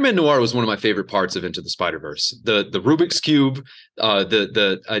 Spider-Man Noir was one of my favorite parts of Into the Spider-Verse. The Rubik's Cube, I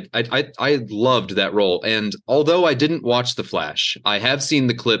loved that role. And although I didn't watch The Flash, I have seen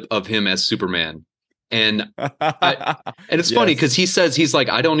the clip of him as Superman. And it's funny because he's like,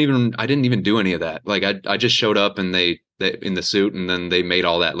 I didn't even do any of that. Like I just showed up and they in the suit and then they made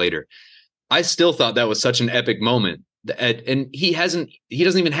all that later. I still thought that was such an epic moment. And he doesn't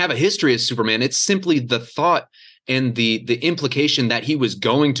even have a history as Superman. It's simply the thought and the implication that he was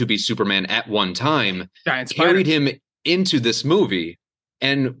going to be Superman at one time carried him into this movie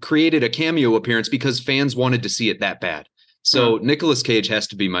and created a cameo appearance because fans wanted to see it that bad. So Nicolas Cage has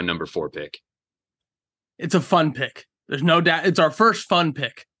to be my number 4 pick. It's a fun pick. There's no doubt. It's our first fun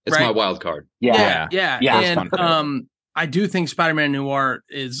pick. It's my wild card. Yeah. And I do think Spider-Man Noir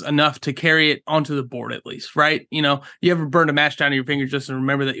is enough to carry it onto the board at least, right? You ever burned a match down to your fingers just to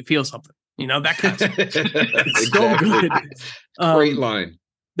remember that you feel something, that kind of stuff. It's so good. Great line.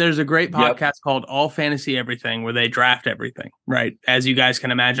 There's a great podcast called All Fantasy Everything where they draft everything, right? As you guys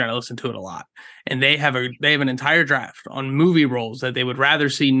can imagine, I listen to it a lot. And they have an entire draft on movie roles that they would rather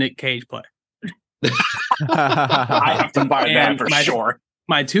see Nick Cage play. I have to buy that for sure.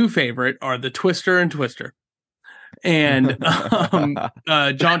 My 2 favorite are the Twister and Twister. And John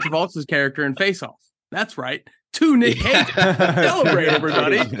Travolta's character in Face Off. That's right. 2 Nick Cage. Celebrate,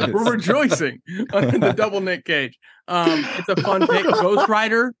 everybody. We're rejoicing on the double Nick Cage. It's a fun pick. Ghost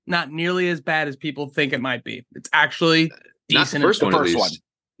Rider, not nearly as bad as people think it might be. It's actually decent. Not the first one.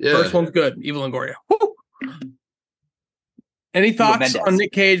 Yeah. First one's good. Evil Longoria. Woo! Any thoughts on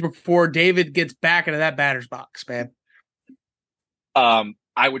Nick Cage before David gets back into that batter's box, man?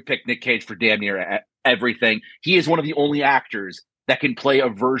 I would pick Nick Cage for damn near everything. He is one of the only actors that can play a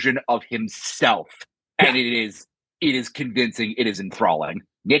version of himself, and it is convincing. It is enthralling.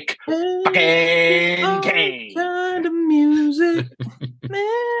 Nick fucking Cage. Kind of music.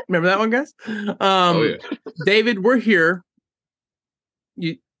 Remember that one, guys? David, we're here.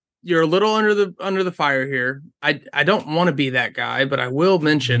 You're a little under the fire here. I don't want to be that guy, but I will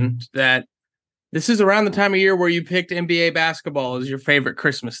mention that this is around the time of year where you picked NBA basketball as your favorite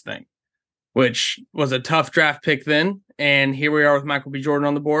Christmas thing, which was a tough draft pick then. And here we are with Michael B. Jordan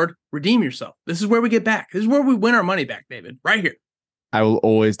on the board. Redeem yourself. This is where we get back. This is where we win our money back, David. Right here. I will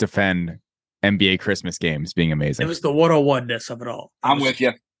always defend NBA Christmas games being amazing. It was the 101-ness of it all. I'm with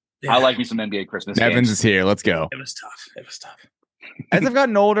you. Yeah. I like me some NBA Christmas games. Evans is here. Let's go. It was tough. As I've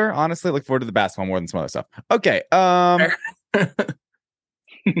gotten older, honestly, look forward to the basketball more than some other stuff. Okay.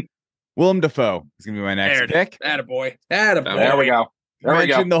 Willem Dafoe is going to be my next pick. Attaboy. There we go.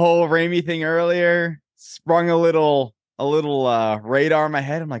 Mentioned the whole Raimi thing earlier. Sprung a little radar in my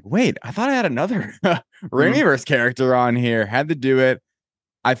head. I'm like, wait, I thought I had another Raimiverse character on here. Had to do it.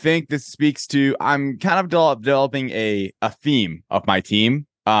 I think this speaks to I'm kind of developing a theme of my team.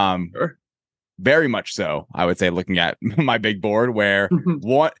 Sure. Very much so, I would say, looking at my big board where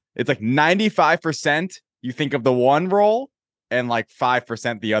it's like 95% you think of the one role and like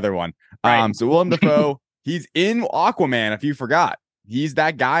 5% the other one. Right. So Willem Dafoe, he's in Aquaman, if you forgot. He's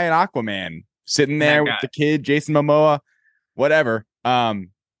that guy in Aquaman, sitting there with the kid, Jason Momoa, whatever. Hell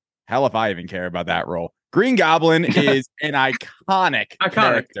if I even care about that role. Green Goblin is an iconic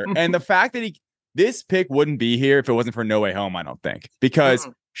character. And the fact that this pick wouldn't be here if it wasn't for No Way Home, I don't think. Because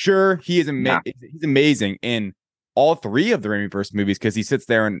sure, he is he's amazing in all 3 of the Raimiverse movies because he sits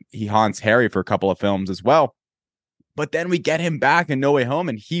there and he haunts Harry for a couple of films as well. But then we get him back in No Way Home,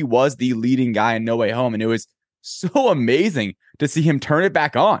 and he was the leading guy in No Way Home. And it was so amazing to see him turn it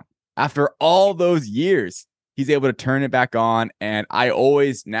back on. After all those years, he's able to turn it back on. And I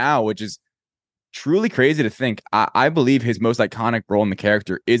always now, which is truly crazy to think, I believe his most iconic role in the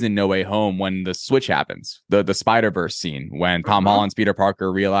character is in No Way Home when the switch happens, the Spider-Verse scene, when Tom Holland's Peter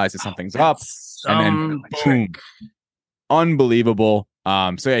Parker realizes something's up. And then boom. Unbelievable.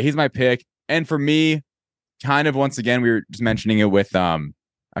 So yeah, he's my pick. And for me, kind of once again, we were just mentioning it with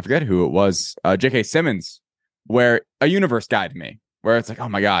I forget who it was, J.K. Simmons, where a universe guy to me, where it's like, oh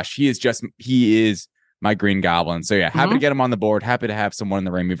my gosh, he is my Green Goblin. So yeah, happy to get him on the board. Happy to have someone in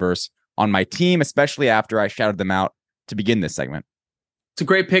the Raimiverse on my team, especially after I shouted them out to begin this segment. It's a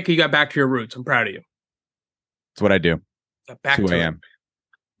great pick. You got back to your roots. I'm proud of you. It's what I do. Back to to I it. am.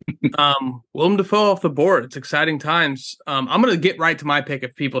 Willem Dafoe off the board. It's exciting times. I'm going to get right to my pick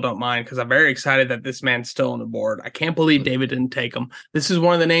if people don't mind, because I'm very excited that this man's still on the board. I can't believe David didn't take him. This is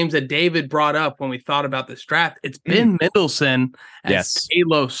one of the names that David brought up when we thought about this draft. It's Ben Mendelsohn as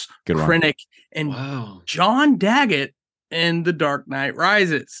Talos, Krennic, and John Daggett in The Dark Knight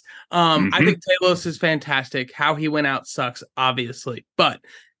Rises. I think Talos is fantastic. How he went out sucks, obviously, but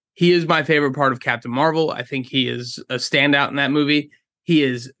he is my favorite part of Captain Marvel. I think he is a standout in that movie. He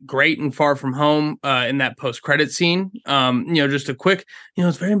is great in Far From Home in that post-credit scene. Just a quick,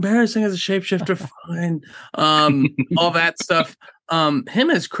 it's very embarrassing as a shapeshifter. Fine. All that stuff. Him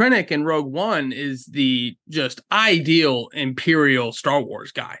as Krennic in Rogue One is the just ideal Imperial Star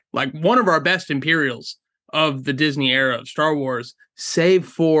Wars guy. Like one of our best Imperials of the Disney era of Star Wars, save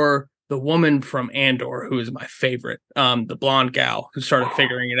for the woman from Andor, who is my favorite. The blonde gal who started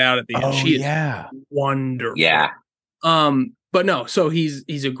figuring it out at the end. She is wonderful. Yeah. But no, so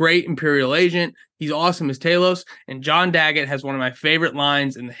he's a great Imperial agent. He's awesome as Talos. And John Daggett has one of my favorite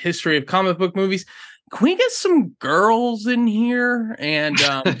lines in the history of comic book movies. Can we get some girls in here? And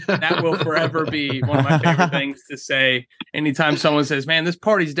that will forever be one of my favorite things to say. Anytime someone says, man, this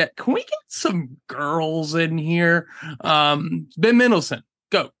party's dead. Can we get some girls in here? Ben Mendelsohn,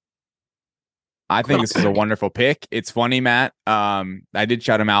 go. I think this is a wonderful pick. It's funny, Matt. I did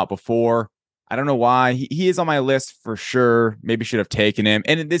shout him out before. I don't know why. He is on my list for sure. Maybe should have taken him.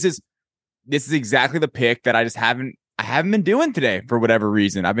 And this is exactly the pick that I haven't been doing today for whatever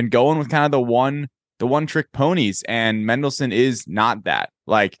reason. I've been going with kind of the one trick ponies, and Mendelsohn is not that.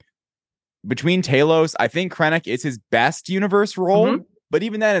 Like between Talos, I think Krennic is his best universe role, but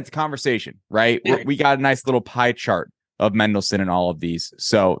even then it's a conversation, right? We got a nice little pie chart of Mendelsohn in all of these.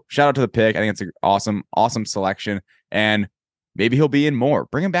 So shout out to the pick. I think it's an awesome selection, and maybe he'll be in more.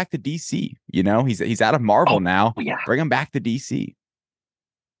 Bring him back to DC. He's out of Marvel now. Yeah. Bring him back to DC.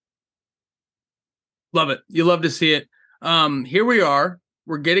 Love it. You love to see it. Here we are.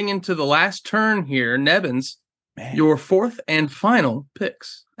 We're getting into the last turn here. Nevins, your fourth and final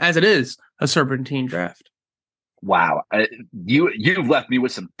picks, as it is a serpentine draft. Wow. You've left me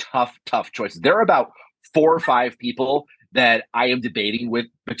with some tough choices. There are about 4 or 5 people that I am debating with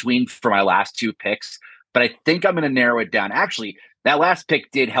between for my last 2 picks, but I think I'm going to narrow it down. Actually, that last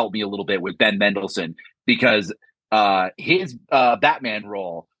pick did help me a little bit with Ben Mendelsohn, because his Batman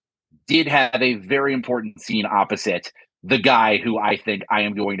role did have a very important scene opposite the guy who I think I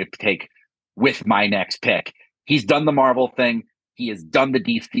am going to take with my next pick. He's done the Marvel thing. He has done the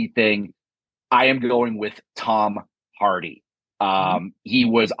DC thing. I am going with Tom Hardy. He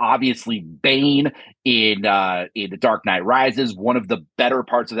was obviously Bane in The Dark Knight Rises, one of the better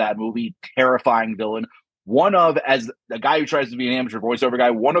parts of that movie, terrifying villain. As a guy who tries to be an amateur voiceover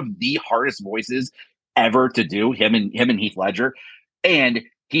guy, one of the hardest voices ever to do, him and Heath Ledger. And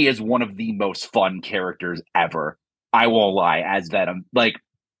he is one of the most fun characters ever. I won't lie, as Venom. Like,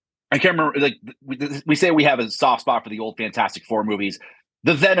 I can't remember, like, we say we have a soft spot for the old Fantastic Four movies.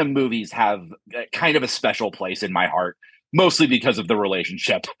 The Venom movies have kind of a special place in my heart, mostly because of the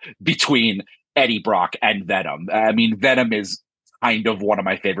relationship between Eddie Brock and Venom. I mean, Venom is kind of one of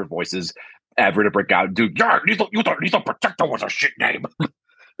my favorite voices ever to break out. Dude, yeah, Lethal Protector was a shit name.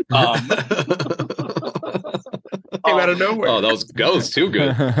 Came out of nowhere. Oh, that was too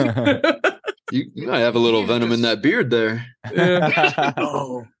good. You might have a little Venom in that beard there. Yeah.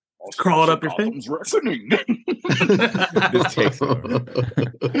 Oh, it's crawling up your face. This takes over.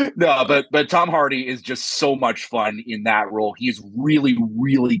 No, but Tom Hardy is just so much fun in that role. He's really,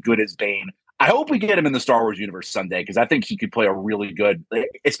 really good as Bane. I hope we get him in the Star Wars universe someday, because I think he could play a really good,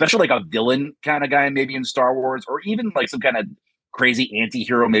 especially like a villain kind of guy, maybe in Star Wars, or even like some kind of crazy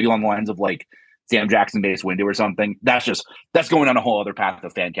anti-hero, maybe along the lines of like Sam Jackson Mace Windu or something. That's going on a whole other path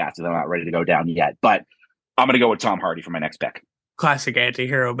of fan casting that I'm not ready to go down yet. But I'm going to go with Tom Hardy for my next pick. Classic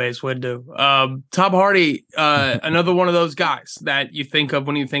anti-hero Mace Windu. Tom Hardy, another one of those guys that you think of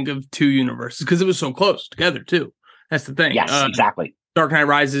when you think of two universes, because it was so close together too. That's the thing. Yes, exactly. Dark Knight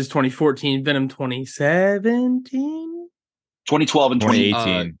Rises 2014, Venom 2017, 2012 and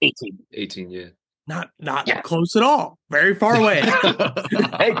 2018. 18, yeah. Not close at all. Very far away.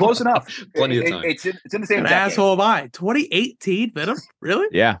 Hey, close enough. Plenty of time. It's in the same An decade. asshole am I. 2018 Venom? Really?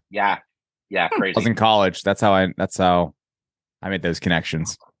 Yeah. Yeah, crazy. I was in college. That's how I made those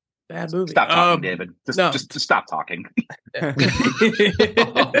connections. Bad movie. Stop talking, David. Just stop talking.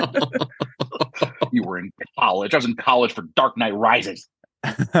 You were in college. I was in college for Dark Knight Rises.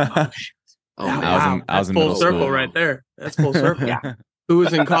 I was in full middle circle school. right there. That's full circle. Yeah. Who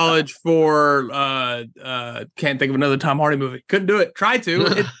was in college for can't think of another Tom Hardy movie. Couldn't do it. Tried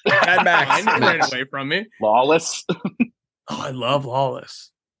to. Mad Max. It ran away from me. Lawless. Oh, I love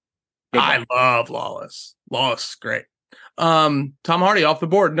Lawless. Lawless is great. Tom Hardy off the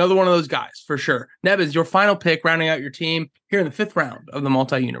board. Another one of those guys for sure. Nebs, your final pick, rounding out your team here in the 5th round of the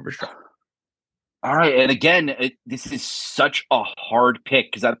multi-universe draft. All right, and again, this is such a hard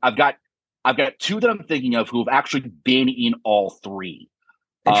pick because I've got 2 that I'm thinking of who have actually been in all 3.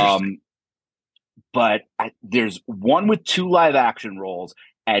 But there's one with 2 live action roles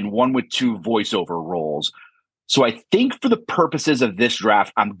and one with 2 voiceover roles. So I think for the purposes of this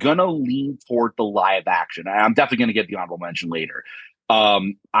draft, I'm gonna lean toward the live action. I'm definitely gonna get the honorable mention later.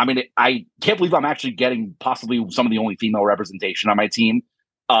 I can't believe I'm actually getting possibly some of the only female representation on my team.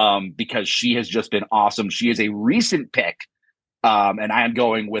 Because she has just been awesome. She is a recent pick, and I am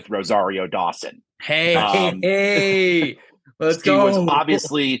going with Rosario Dawson. Hey, let's go. She was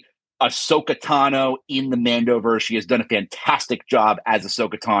obviously Ahsoka Tano in the Mandoverse. She has done a fantastic job as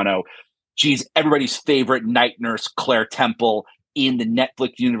Ahsoka Tano. She's everybody's favorite night nurse, Claire Temple, in the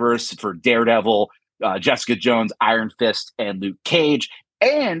Netflix universe for Daredevil, Jessica Jones, Iron Fist, and Luke Cage.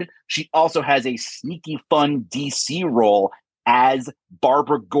 And she also has a sneaky fun DC role as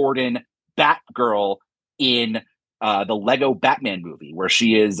Barbara Gordon, Batgirl, in the Lego Batman movie, where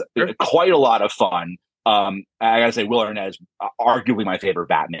she is quite a lot of fun. I gotta say, Will Arnett is arguably my favorite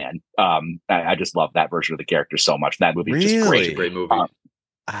Batman. I just love that version of the character so much. That movie is just great. It's a great movie.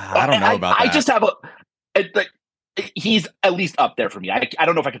 I don't know about that. I just have he's at least up there for me. I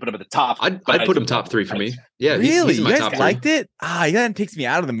don't know if I could put him at the top. I'd put him top 3 for me. Yeah, really? He's in my you top guys 3. liked it? That takes me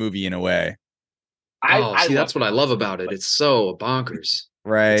out of the movie in a way. That's what I love about it. It's so bonkers.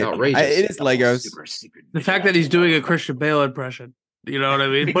 Right. It's outrageous. It is Legos. The fact that he's doing a Christian Bale impression. You know what I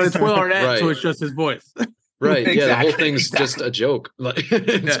mean? But it's Will Arnett, Right. so it's just his voice. Right. Yeah, the whole Exactly, thing's just a joke. Like,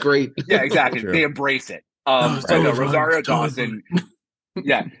 it's great. Yeah, exactly. True. They embrace it. It's So totally Rosario fine. Dawson,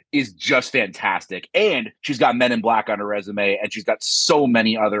 is just fantastic. And she's got Men in Black on her resume, and she's got so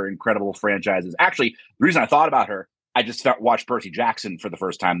many other incredible franchises. Actually, the reason I thought about her, I just watched Percy Jackson for the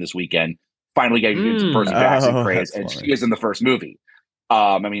first time this weekend. Finally getting into Percy Jackson craze, and funny. she is in the first movie.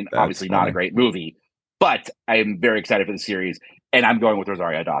 Obviously funny. not a great movie, but I am very excited for the series, and I'm going with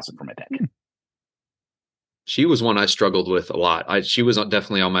Rosario Dawson for my pick. She was one I struggled with a lot. She was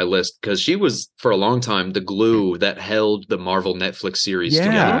definitely on my list because she was for a long time the glue that held the Marvel Netflix series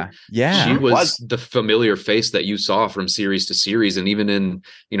together. Yeah. She was the familiar face that you saw from series to series, and even in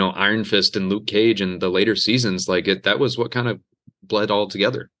Iron Fist and Luke Cage and the later seasons, that was what kind of bled all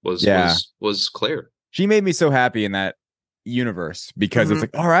together. Was Claire. She made me so happy in that universe because it's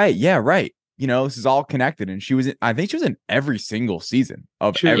like, all right, yeah, right. This is all connected, and I think she was in every single season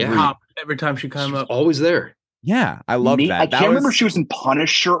of every time she came up. Always there. Yeah, I love that. I can't remember if she was in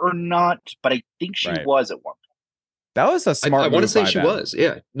Punisher or not, but I think she was at one point. That was a smart. I want to say by she them. was.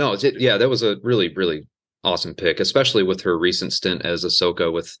 Yeah, no, that was a really, really awesome pick, especially with her recent stint as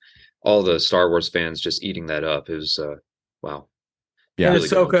Ahsoka, with all the Star Wars fans just eating that up. It was wow. Yeah, really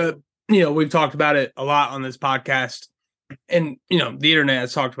Ahsoka. We've talked about it a lot on this podcast. And, the internet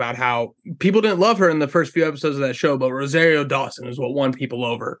has talked about how people didn't love her in the first few episodes of that show, but Rosario Dawson is what won people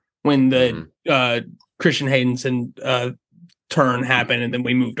over when the Christian Haydenson turn happened, and then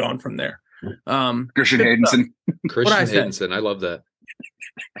we moved on from there. Christian Haydenson. Christian Haydenson. I love that.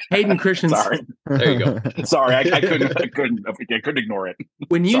 Hayden Christensen. Sorry. There you go. Sorry, I couldn't ignore it.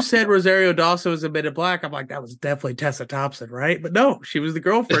 When you said Rosario Dawson was a bit of black, I'm like, that was definitely Tessa Thompson, right? But no, she was the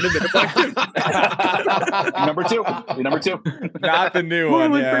girlfriend of Bit of Black. Number two. Not the new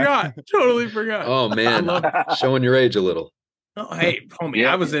one. Totally forgot. Oh man, showing your age a little. Oh, hey, homie,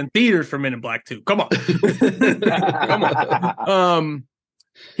 I was in theaters for Men in Black 2. Come on. Come on.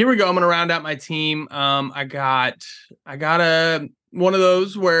 Here we go. I'm going to round out my team. I got one of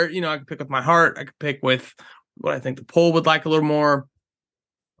those where, I could pick with my heart. I could pick with what I think the poll would like a little more.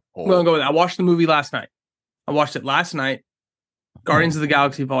 I'm going to go with that. I watched the movie last night. Guardians of the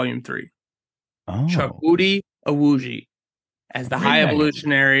Galaxy Volume 3. Chukwudi Iwuji as the High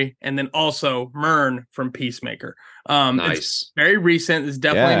Evolutionary, and then also Myrn from Peacemaker. Nice. It's very recent. It's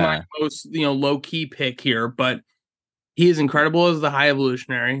definitely my most, low-key pick here, but he is incredible as the High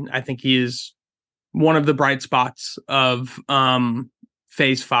Evolutionary. I think he is one of the bright spots of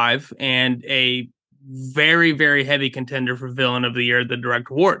Phase 5 and a very, very heavy contender for Villain of the Year at the Direct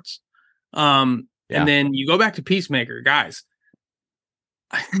Awards. And then you go back to Peacemaker, guys.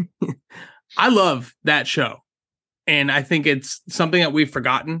 I love that show. And I think it's something that we've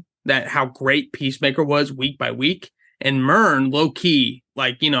forgotten, that how great Peacemaker was week by week. And Myrn, low key,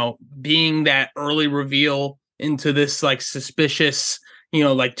 like, being that early reveal into this like suspicious,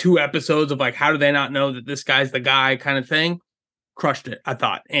 like 2 episodes of like, how do they not know that this guy's the guy kind of thing, crushed it, I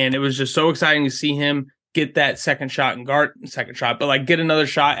thought. And it was just so exciting to see him get that second shot, but like get another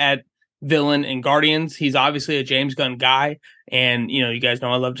shot at villain in Guardians. He's obviously a James Gunn guy. And, you guys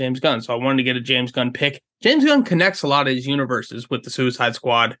know I love James Gunn. So I wanted to get a James Gunn pick. James Gunn connects a lot of his universes with the Suicide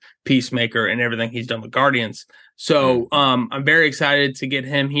Squad, Peacemaker, and everything he's done with Guardians. So I'm very excited to get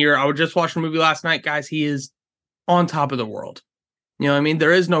him here. I was just watching a movie last night, guys. He is on top of the world. You know what I mean?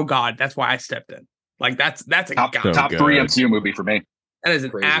 There is no God. That's why I stepped in. Like that's a top, God. Top 3 MCU movie for me. That is an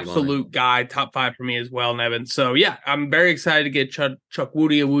Crazy absolute guy. Top 5 for me as well, Nevin. So yeah, I'm very excited to get Chuck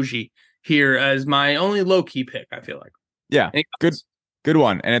Woody Awuji here as my only low key pick, I feel like. Yeah, good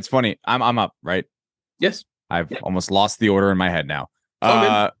one. And it's funny. I'm up, right? Yes. I've almost lost the order in my head now.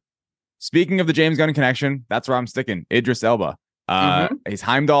 Speaking of the James Gunn connection, that's where I'm sticking. Idris Elba. He's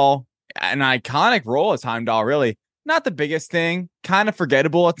Heimdall, an iconic role as Heimdall, really. Not the biggest thing, kind of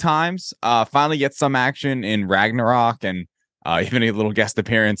forgettable at times. Finally gets some action in Ragnarok and even a little guest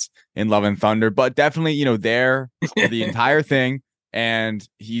appearance in Love and Thunder, but definitely, there for the entire thing. And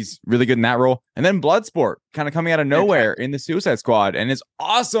he's really good in that role. And then Bloodsport kind of coming out of nowhere in the Suicide Squad and is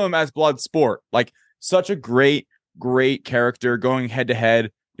awesome as Bloodsport. Like such a great character going head to head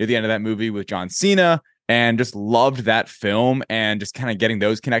near the end of that movie with John Cena, and just loved that film, and just kind of getting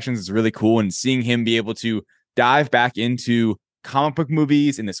those connections is really cool. And seeing him be able to dive back into comic book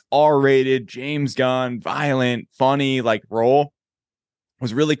movies in this R-rated James Gunn, violent, funny like role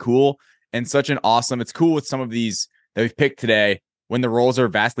was really cool. And such an awesome, it's cool with some of these that we've picked today when the roles are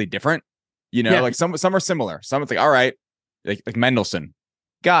vastly different, like some are similar. Some it's like, all right, like Mendelsohn,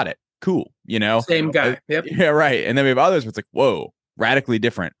 got it. Cool. Same guy. Yep. Yeah. Right. And then we have others where it's like, whoa, radically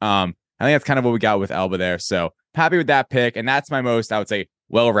different. I think that's kind of what we got with Elba there. So happy with that pick. And that's my most, I would say,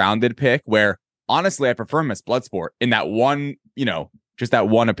 well-rounded pick, where honestly, I prefer him as Bloodsport in that one, just that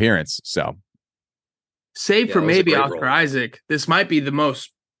one appearance. So save for maybe Oscar Isaac, this might be the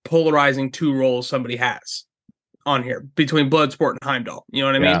most polarizing 2 roles somebody has on here between Bloodsport and Heimdall. You know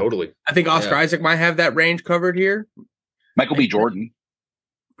what I mean? Totally. I think Oscar Isaac might have that range covered here. Michael B. Jordan.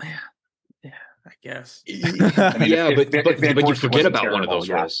 Yeah, I guess. But you forget about one of those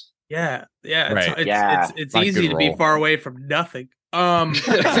roles. Yeah. Right. It's easy to be far away from nothing. Is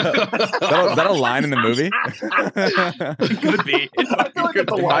that a line in the movie? It could be.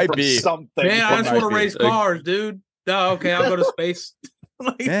 It might be. Man, I just want to race cars, dude. Oh, okay, I'll go to space.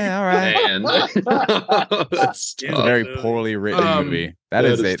 Yeah, all right. It's a very poorly written movie. That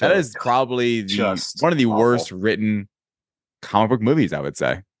is probably one of the worst written comic book movies, I would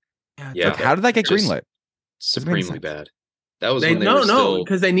say. Yeah. Like, how did that get greenlit? Supremely bad. That was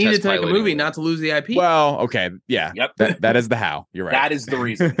because they needed to make a movie not to lose the IP. Well, okay, yeah. Yep. That is the how. You're right. That is the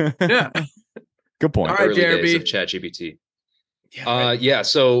reason. Yeah. Good point. All right, Early days of JRB. ChatGPT. Yeah.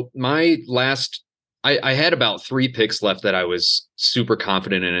 So my last, I had about 3 picks left that I was super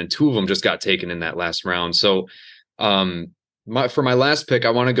confident in, and 2 of them just got taken in that last round. So, for my last pick,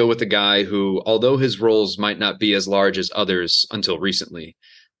 I want to go with a guy who, although his roles might not be as large as others until recently,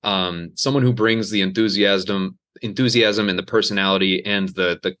 someone who brings the enthusiasm and the personality and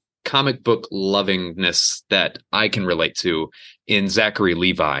the comic book lovingness that I can relate to in Zachary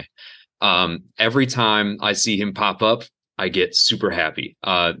Levi. Every time I see him pop up, I get super happy.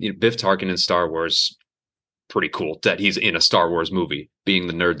 Biff Tarkin in Star Wars, pretty cool that he's in a Star Wars movie, being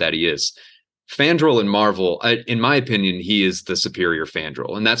the nerd that he is. Fandral in Marvel, in my opinion, he is the superior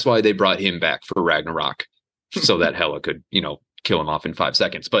Fandral, and that's why they brought him back for Ragnarok, so that Hela could, kill him off in 5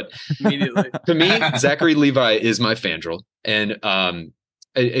 seconds. But Immediately. To me, Zachary Levi is my Fandral, and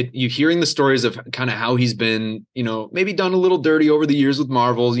you hearing the stories of kind of how he's been, maybe done a little dirty over the years with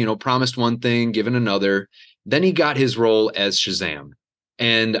Marvel, promised one thing, given another. Then he got his role as Shazam.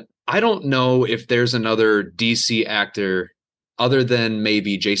 And I don't know if there's another DC actor other than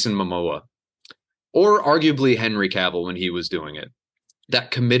maybe Jason Momoa, or arguably Henry Cavill when he was doing it, that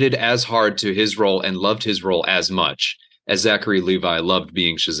committed as hard to his role and loved his role as much as Zachary Levi loved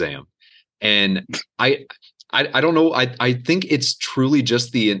being Shazam. And I don't know. I think it's truly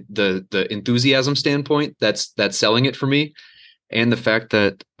just the enthusiasm standpoint that's selling it for me, and the fact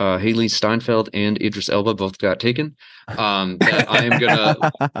that Haley Steinfeld and Idris Elba both got taken. That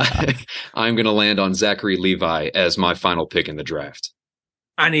I'm gonna land on Zachary Levi as my final pick in the draft.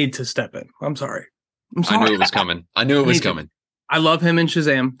 I need to step in. I'm sorry. I knew it was coming. I love him in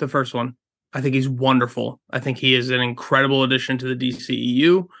Shazam, the first one. I think he's wonderful. I think he is an incredible addition to the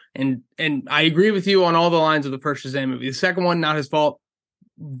DCEU. And I agree with you on all the lines of the first Shazam movie. The second one, not his fault.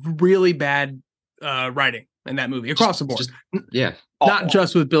 Really bad writing in that movie across the board. Not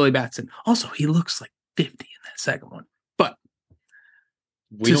just with Billy Batson. Also, he looks like 50 in that second one. But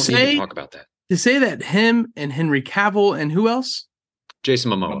we don't need to talk about that. To say that him and Henry Cavill and who else?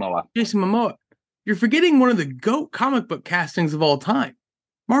 Jason Momoa. You're forgetting one of the GOAT comic book castings of all time.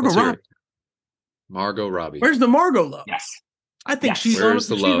 Margot Robbie. Where's the Margot love? Yes. I think she's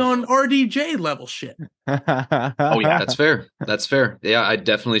on RDJ level shit. Oh yeah, that's fair. Yeah, I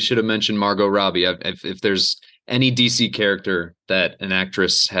definitely should have mentioned Margot Robbie. If there's any DC character that an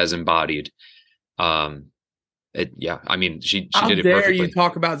actress has embodied, I mean, she did it perfectly. How dare you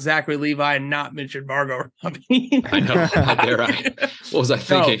talk about Zachary Levi and not mention Margot Robbie? I know. How dare I? What was I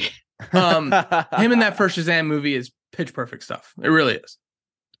thinking? Him in that first Shazam movie is pitch perfect stuff. It really is.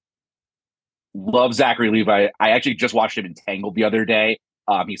 Love Zachary Levi. I actually just watched him in Tangled the other day.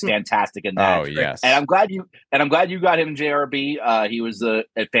 He's fantastic in that. Oh yes, and I'm glad you got him in JRB. He was a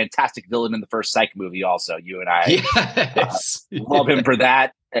fantastic villain in the first Psych movie. Also, you and I love him for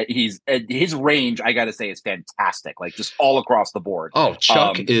that. His range, I got to say, is fantastic. Like just all across the board. Oh,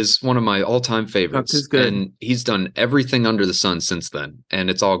 Chuck is one of my all-time favorites, and he's done everything under the sun since then, and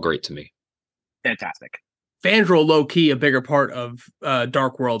it's all great to me. Fantastic. Fandral low key a bigger part of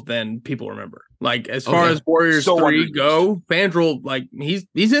Dark World than people remember. Like as far as Warriors 3 go, Fandral, like he's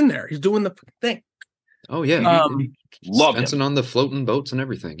in there. He's doing the thing. Oh yeah, love fencing on the floating boats and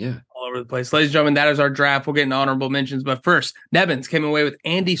everything. Yeah, all over the place. Ladies and gentlemen, that is our draft. We'll get into honorable mentions, but first, Nevins came away with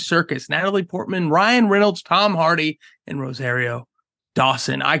Andy Serkis, Natalie Portman, Ryan Reynolds, Tom Hardy, and Rosario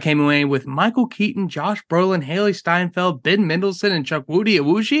Dawson. I came away with Michael Keaton, Josh Brolin, Haley Steinfeld, Ben Mendelsohn, and Chukwudi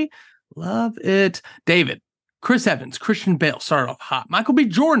Iwuji. Love it, David. Chris Evans, Christian Bale started off hot. Michael B.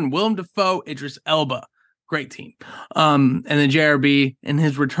 Jordan, Willem Dafoe, Idris Elba. Great team. And then JRB in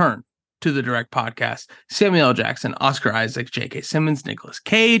his return to the Direct Podcast, Samuel L. Jackson, Oscar Isaac, J.K. Simmons, Nicolas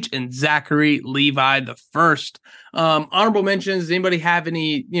Cage, and Zachary Levi the first. Honorable mentions. Does anybody have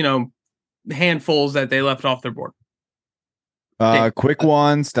any, handfuls that they left off their board? Quick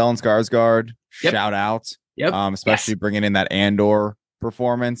one, Stellan Skarsgård. Yep. Shout out. Yep. Especially bringing in that Andor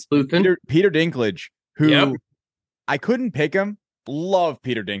performance. Peter Dinklage, who I couldn't pick him. Love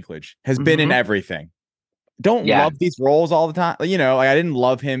Peter Dinklage. Has been in everything. Don't love these roles all the time. Like I didn't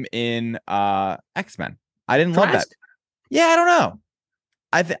love him in X-Men. I didn't love that. Yeah, I don't know.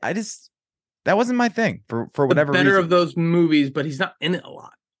 I just that wasn't my thing for whatever reason. Better of those movies, but he's not in it a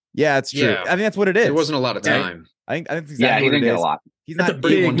lot. Yeah, it's true. Yeah. I think that's what it is. There wasn't a lot of time. I think that's exactly he what didn't get a lot. He's that's not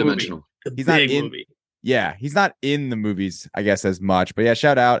big one-dimensional. He's not in movie. Yeah, he's not in the movies, I guess, as much. But yeah,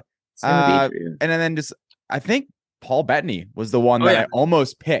 shout out. And then just I think Paul Bettany was the one that I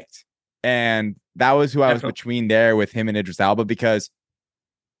almost picked. And that was who I was between there with him and Idris Elba, because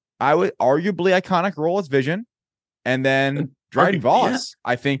I would arguably iconic role as Vision. And then Dryden Voss,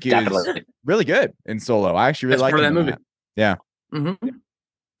 I think, is really good in Solo. I actually really like that movie. Yeah. Mm-hmm.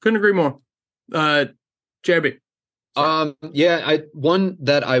 Couldn't agree more. JRB. One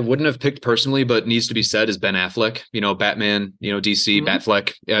that I wouldn't have picked personally, but needs to be said is Ben Affleck. Batman. DC,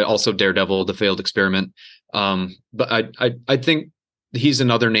 Batfleck. Also Daredevil, the failed experiment. But I think he's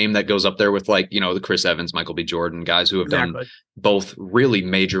another name that goes up there with the Chris Evans, Michael B. Jordan guys who have done both really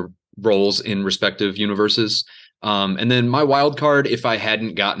major roles in respective universes. And then my wild card, if I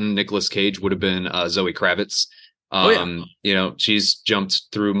hadn't gotten Nicolas Cage, would have been Zoe Kravitz. She's jumped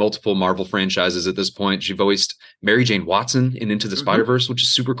through multiple Marvel franchises at this point. She voiced Mary Jane Watson in Into the Spider-Verse, which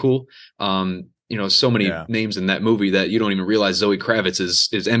is super cool. So many names in that movie that you don't even realize Zoe Kravitz is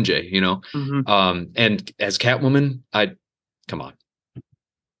MJ, and as Catwoman, come on.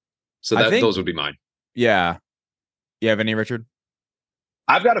 So those would be mine. Yeah. You have any, Richard?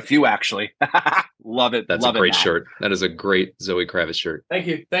 I've got a few, actually. Love it. That's a great shirt. That is a great Zoe Kravitz shirt. Thank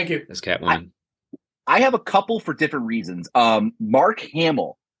you. As Catwoman. I have a couple for different reasons. Mark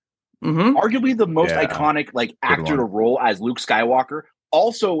Hamill, arguably the most iconic actor to role as Luke Skywalker,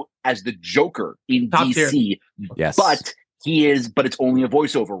 also as the Joker in Top DC. Tier. Yes, but it's only a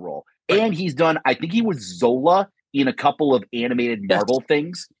voiceover role, and he's done. I think he was Zola in a couple of animated Marvel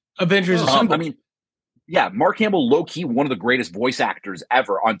things. Avengers. Mark Hamill, low key, one of the greatest voice actors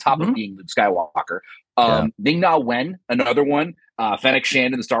ever. On top of being Luke Skywalker, Ming-Na Wen, another one. Fennec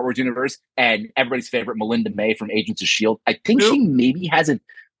Shand in the Star Wars universe, and everybody's favorite Melinda May from Agents of S.H.I.E.L.D. I think she maybe has a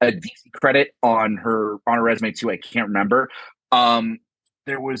DC credit on her resume too. I can't remember.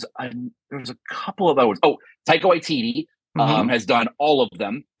 There was a couple of others. Oh, Taika Waititi has done all of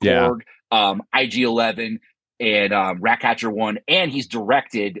them. Korg, IG-11. and Ratcatcher 1, and he's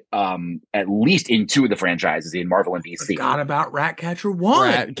directed at least in 2 of the franchises in Marvel and DC. Forgot about Ratcatcher 1.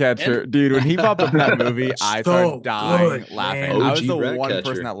 Ratcatcher, dude, when he popped up in that movie, I started dying laughing. man. I was the OG one Ratcatcher.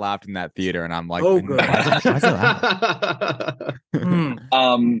 person that laughed in that theater, and I'm like, Oh, good. why is it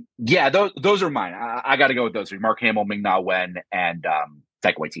laughing? Yeah, those are mine. I got to go with those 3: Mark Hamill, Ming-Na Wen, and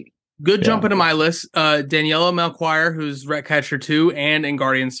Taika Waititi. Good jump into my list. Daniela Melchior, who's Ratcatcher 2 and in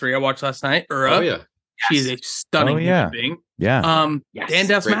Guardians 3. I watched last night. Oh yeah, She's a stunning human being. Yeah. Yes. Dan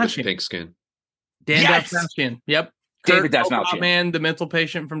great with Dasmalchian. pink skin. Dan Yes. Dasmalchian. Yep. David Kurt Dasmalchian. Man, the mental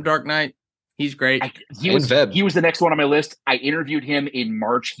patient from Dark Knight. He's great. He And was Veb. he was the next one on my list. I interviewed him in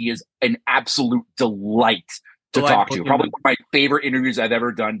March. He is an absolute delight to talk to. Delightful Probably human. one of my favorite interviews I've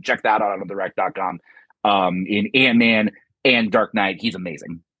ever done. Check that out on thedirect.com. In Ant-Man and Dark Knight, he's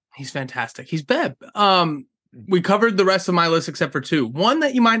amazing. He's fantastic. He's Beb. We covered the rest of my list except for 2. One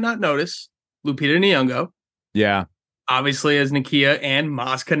that you might not notice, Lupita Nyong'o, Yeah. obviously as Nakia and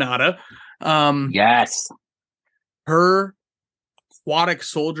Maz Kanata. Yes. Her aquatic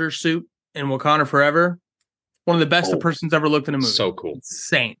soldier suit in Wakanda Forever, one of the best a person's ever looked in a movie. So cool.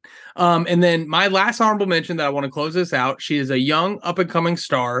 Insane. And then my last honorable mention that I want to close this out. She is a young up-and-coming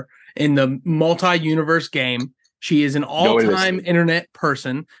star in the multi-universe game. She is an all-time internet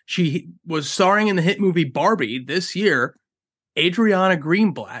person. She was starring in the hit movie Barbie this year. Adriana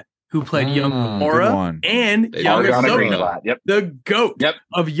Greenblatt, who played young good Gamora one. and young Ariana Ahsoka, Greenblatt. Yep. the goat Yep.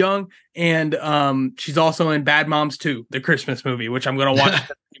 of young. And she's also in Bad Moms 2, the Christmas movie, which I'm going to watch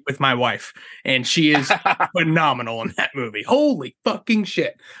with my wife. And she is phenomenal in that movie. Holy fucking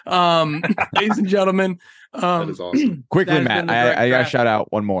shit. Ladies and gentlemen. That is awesome. Quickly, That has Matt, been the direct I got to draft. shout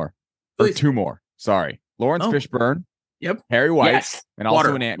out one more. Or Please. 2 more. Sorry. Lawrence Oh. Fishburne. Yep. Harry White. Yes. And also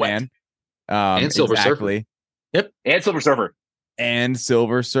Water, an Ant-Man. And Silver exactly. And Silver Surfer. And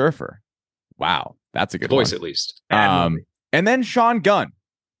Silver Surfer. Wow. That's a good Voice one. at least. And then Sean Gunn,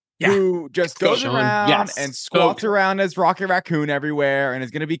 Yeah. who just goes Sean. around Yes. and squats around as Rocket Raccoon everywhere, and is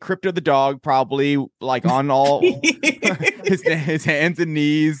going to be Crypto the dog, probably like on all his hands and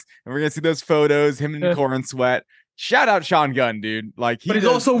knees. And we're going to see those photos, him in Corin Sweat. Shout out Sean Gunn, dude. Like, But he's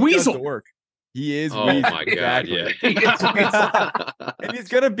also he does Weasel. the work. He is Oh Weasel. my god, exactly. yeah. And he's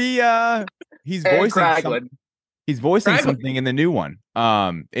going to be he's And voicing Kraglin. he's voicing Kraglin. something in the new one. In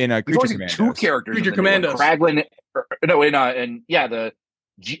a He's Creature voicing Commandos. 2 characters. Creature in the new one. Commandos. Kraglin. The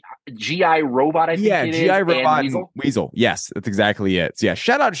GI robot. I think Yeah, it is, GI and Robot and Weasel. Weasel. Yes, that's exactly it. So yeah,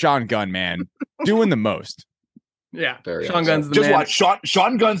 shout out Sean Gunn, man. Doing the most. Yeah. Very Sean awesome. Gunn's the Just man. watch.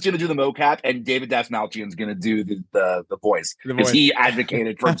 Sean Gunn's going to do the mocap, and David Dasmalchian's going to do the voice The because voice. he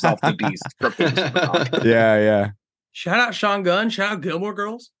advocated for himself to be scripted. Yeah. Shout out Sean Gunn. Shout out Gilmore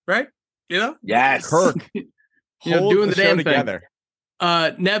Girls, right? You know? Yes, Kirk. Hold doing the show damn thing. together.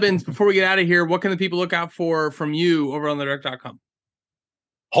 Nebbins, before we get out of here, what can the people look out for from you over on thedirect.com?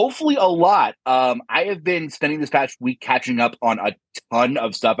 Hopefully a lot. I have been spending this past week catching up on a ton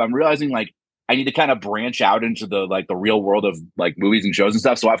of stuff. I'm realizing like I need to kind of branch out into the real world of like movies and shows and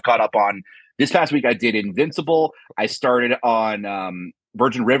stuff. So I've caught up on this past week. I did Invincible. I started on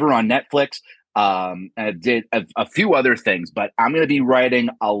Virgin River on Netflix. And I did a few other things, but I'm going to be writing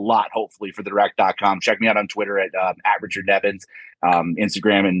a lot, hopefully, for thedirect.com. Check me out on Twitter at Richard Nebbins,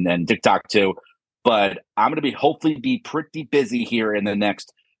 Instagram and TikTok too. But I'm going to hopefully be pretty busy here in the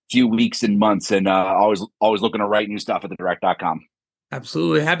next few weeks and months, and always looking to write new stuff at thedirect.com.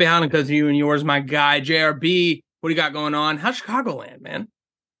 Absolutely. Happy Hanukkah to you and yours, my guy. JRB, what do you got going on? How's Chicagoland, man?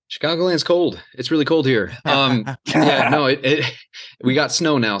 Chicagoland's cold. It's really cold here. Yeah, no, we got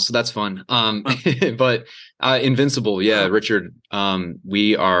snow now, so that's fun. But Invincible, yeah, Richard,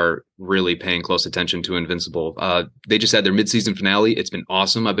 we are really paying close attention to Invincible. They just had their mid-season finale. It's been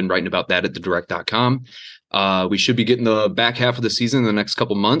awesome. I've been writing about that at thedirect.com. We should be getting the back half of the season in the next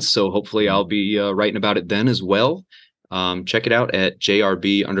couple months, so hopefully I'll be writing about it then as well. Check it out at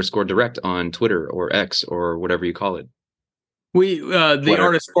JRB_direct on Twitter or X or whatever you call it. We the Twitter.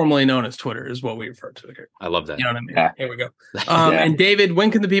 artist formerly known as Twitter is what we refer to here. I love that. You know what I mean? Yeah. Here we go. Yeah. And David,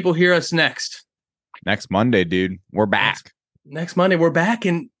 when can the people hear us next? Next Monday, dude. We're back. Next Monday, we're back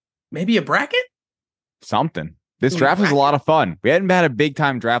in maybe a bracket? Something. This draft was a lot of fun. We hadn't had a big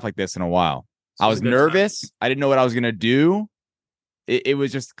time draft like this in a while. I was a good nervous. I didn't know what I was going to do. It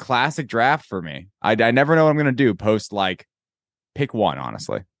was just classic draft for me. I never know what I'm going to do post like pick one,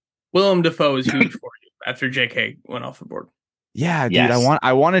 honestly. Willem Dafoe is huge for you after JK went off the board. Yeah, dude. Yes.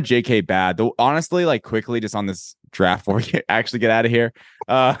 I want a JK bad. Though honestly, like quickly just on this draft before we actually get out of here.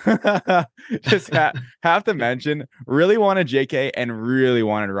 Just have to mention, really wanted JK and really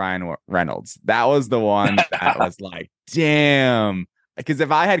wanted Ryan Reynolds. That was the one that was like, damn. Because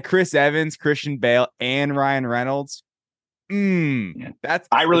if I had Chris Evans, Christian Bale, and Ryan Reynolds, that's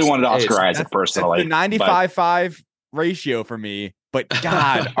I really wanted Oscar Isaac personally. That's the 95-5 ratio for me. But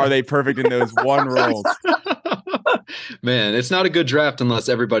God, are they perfect in those one roles? Man, it's not a good draft unless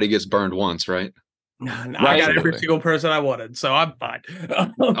everybody gets burned once, right? I got every single person I wanted, so I'm fine.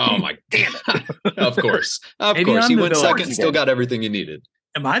 Oh my damn it! Of course, he went second, still got everything you needed.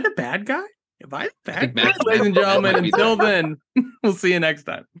 Am I the bad guy? Ladies and gentlemen, until then, we'll see you next time.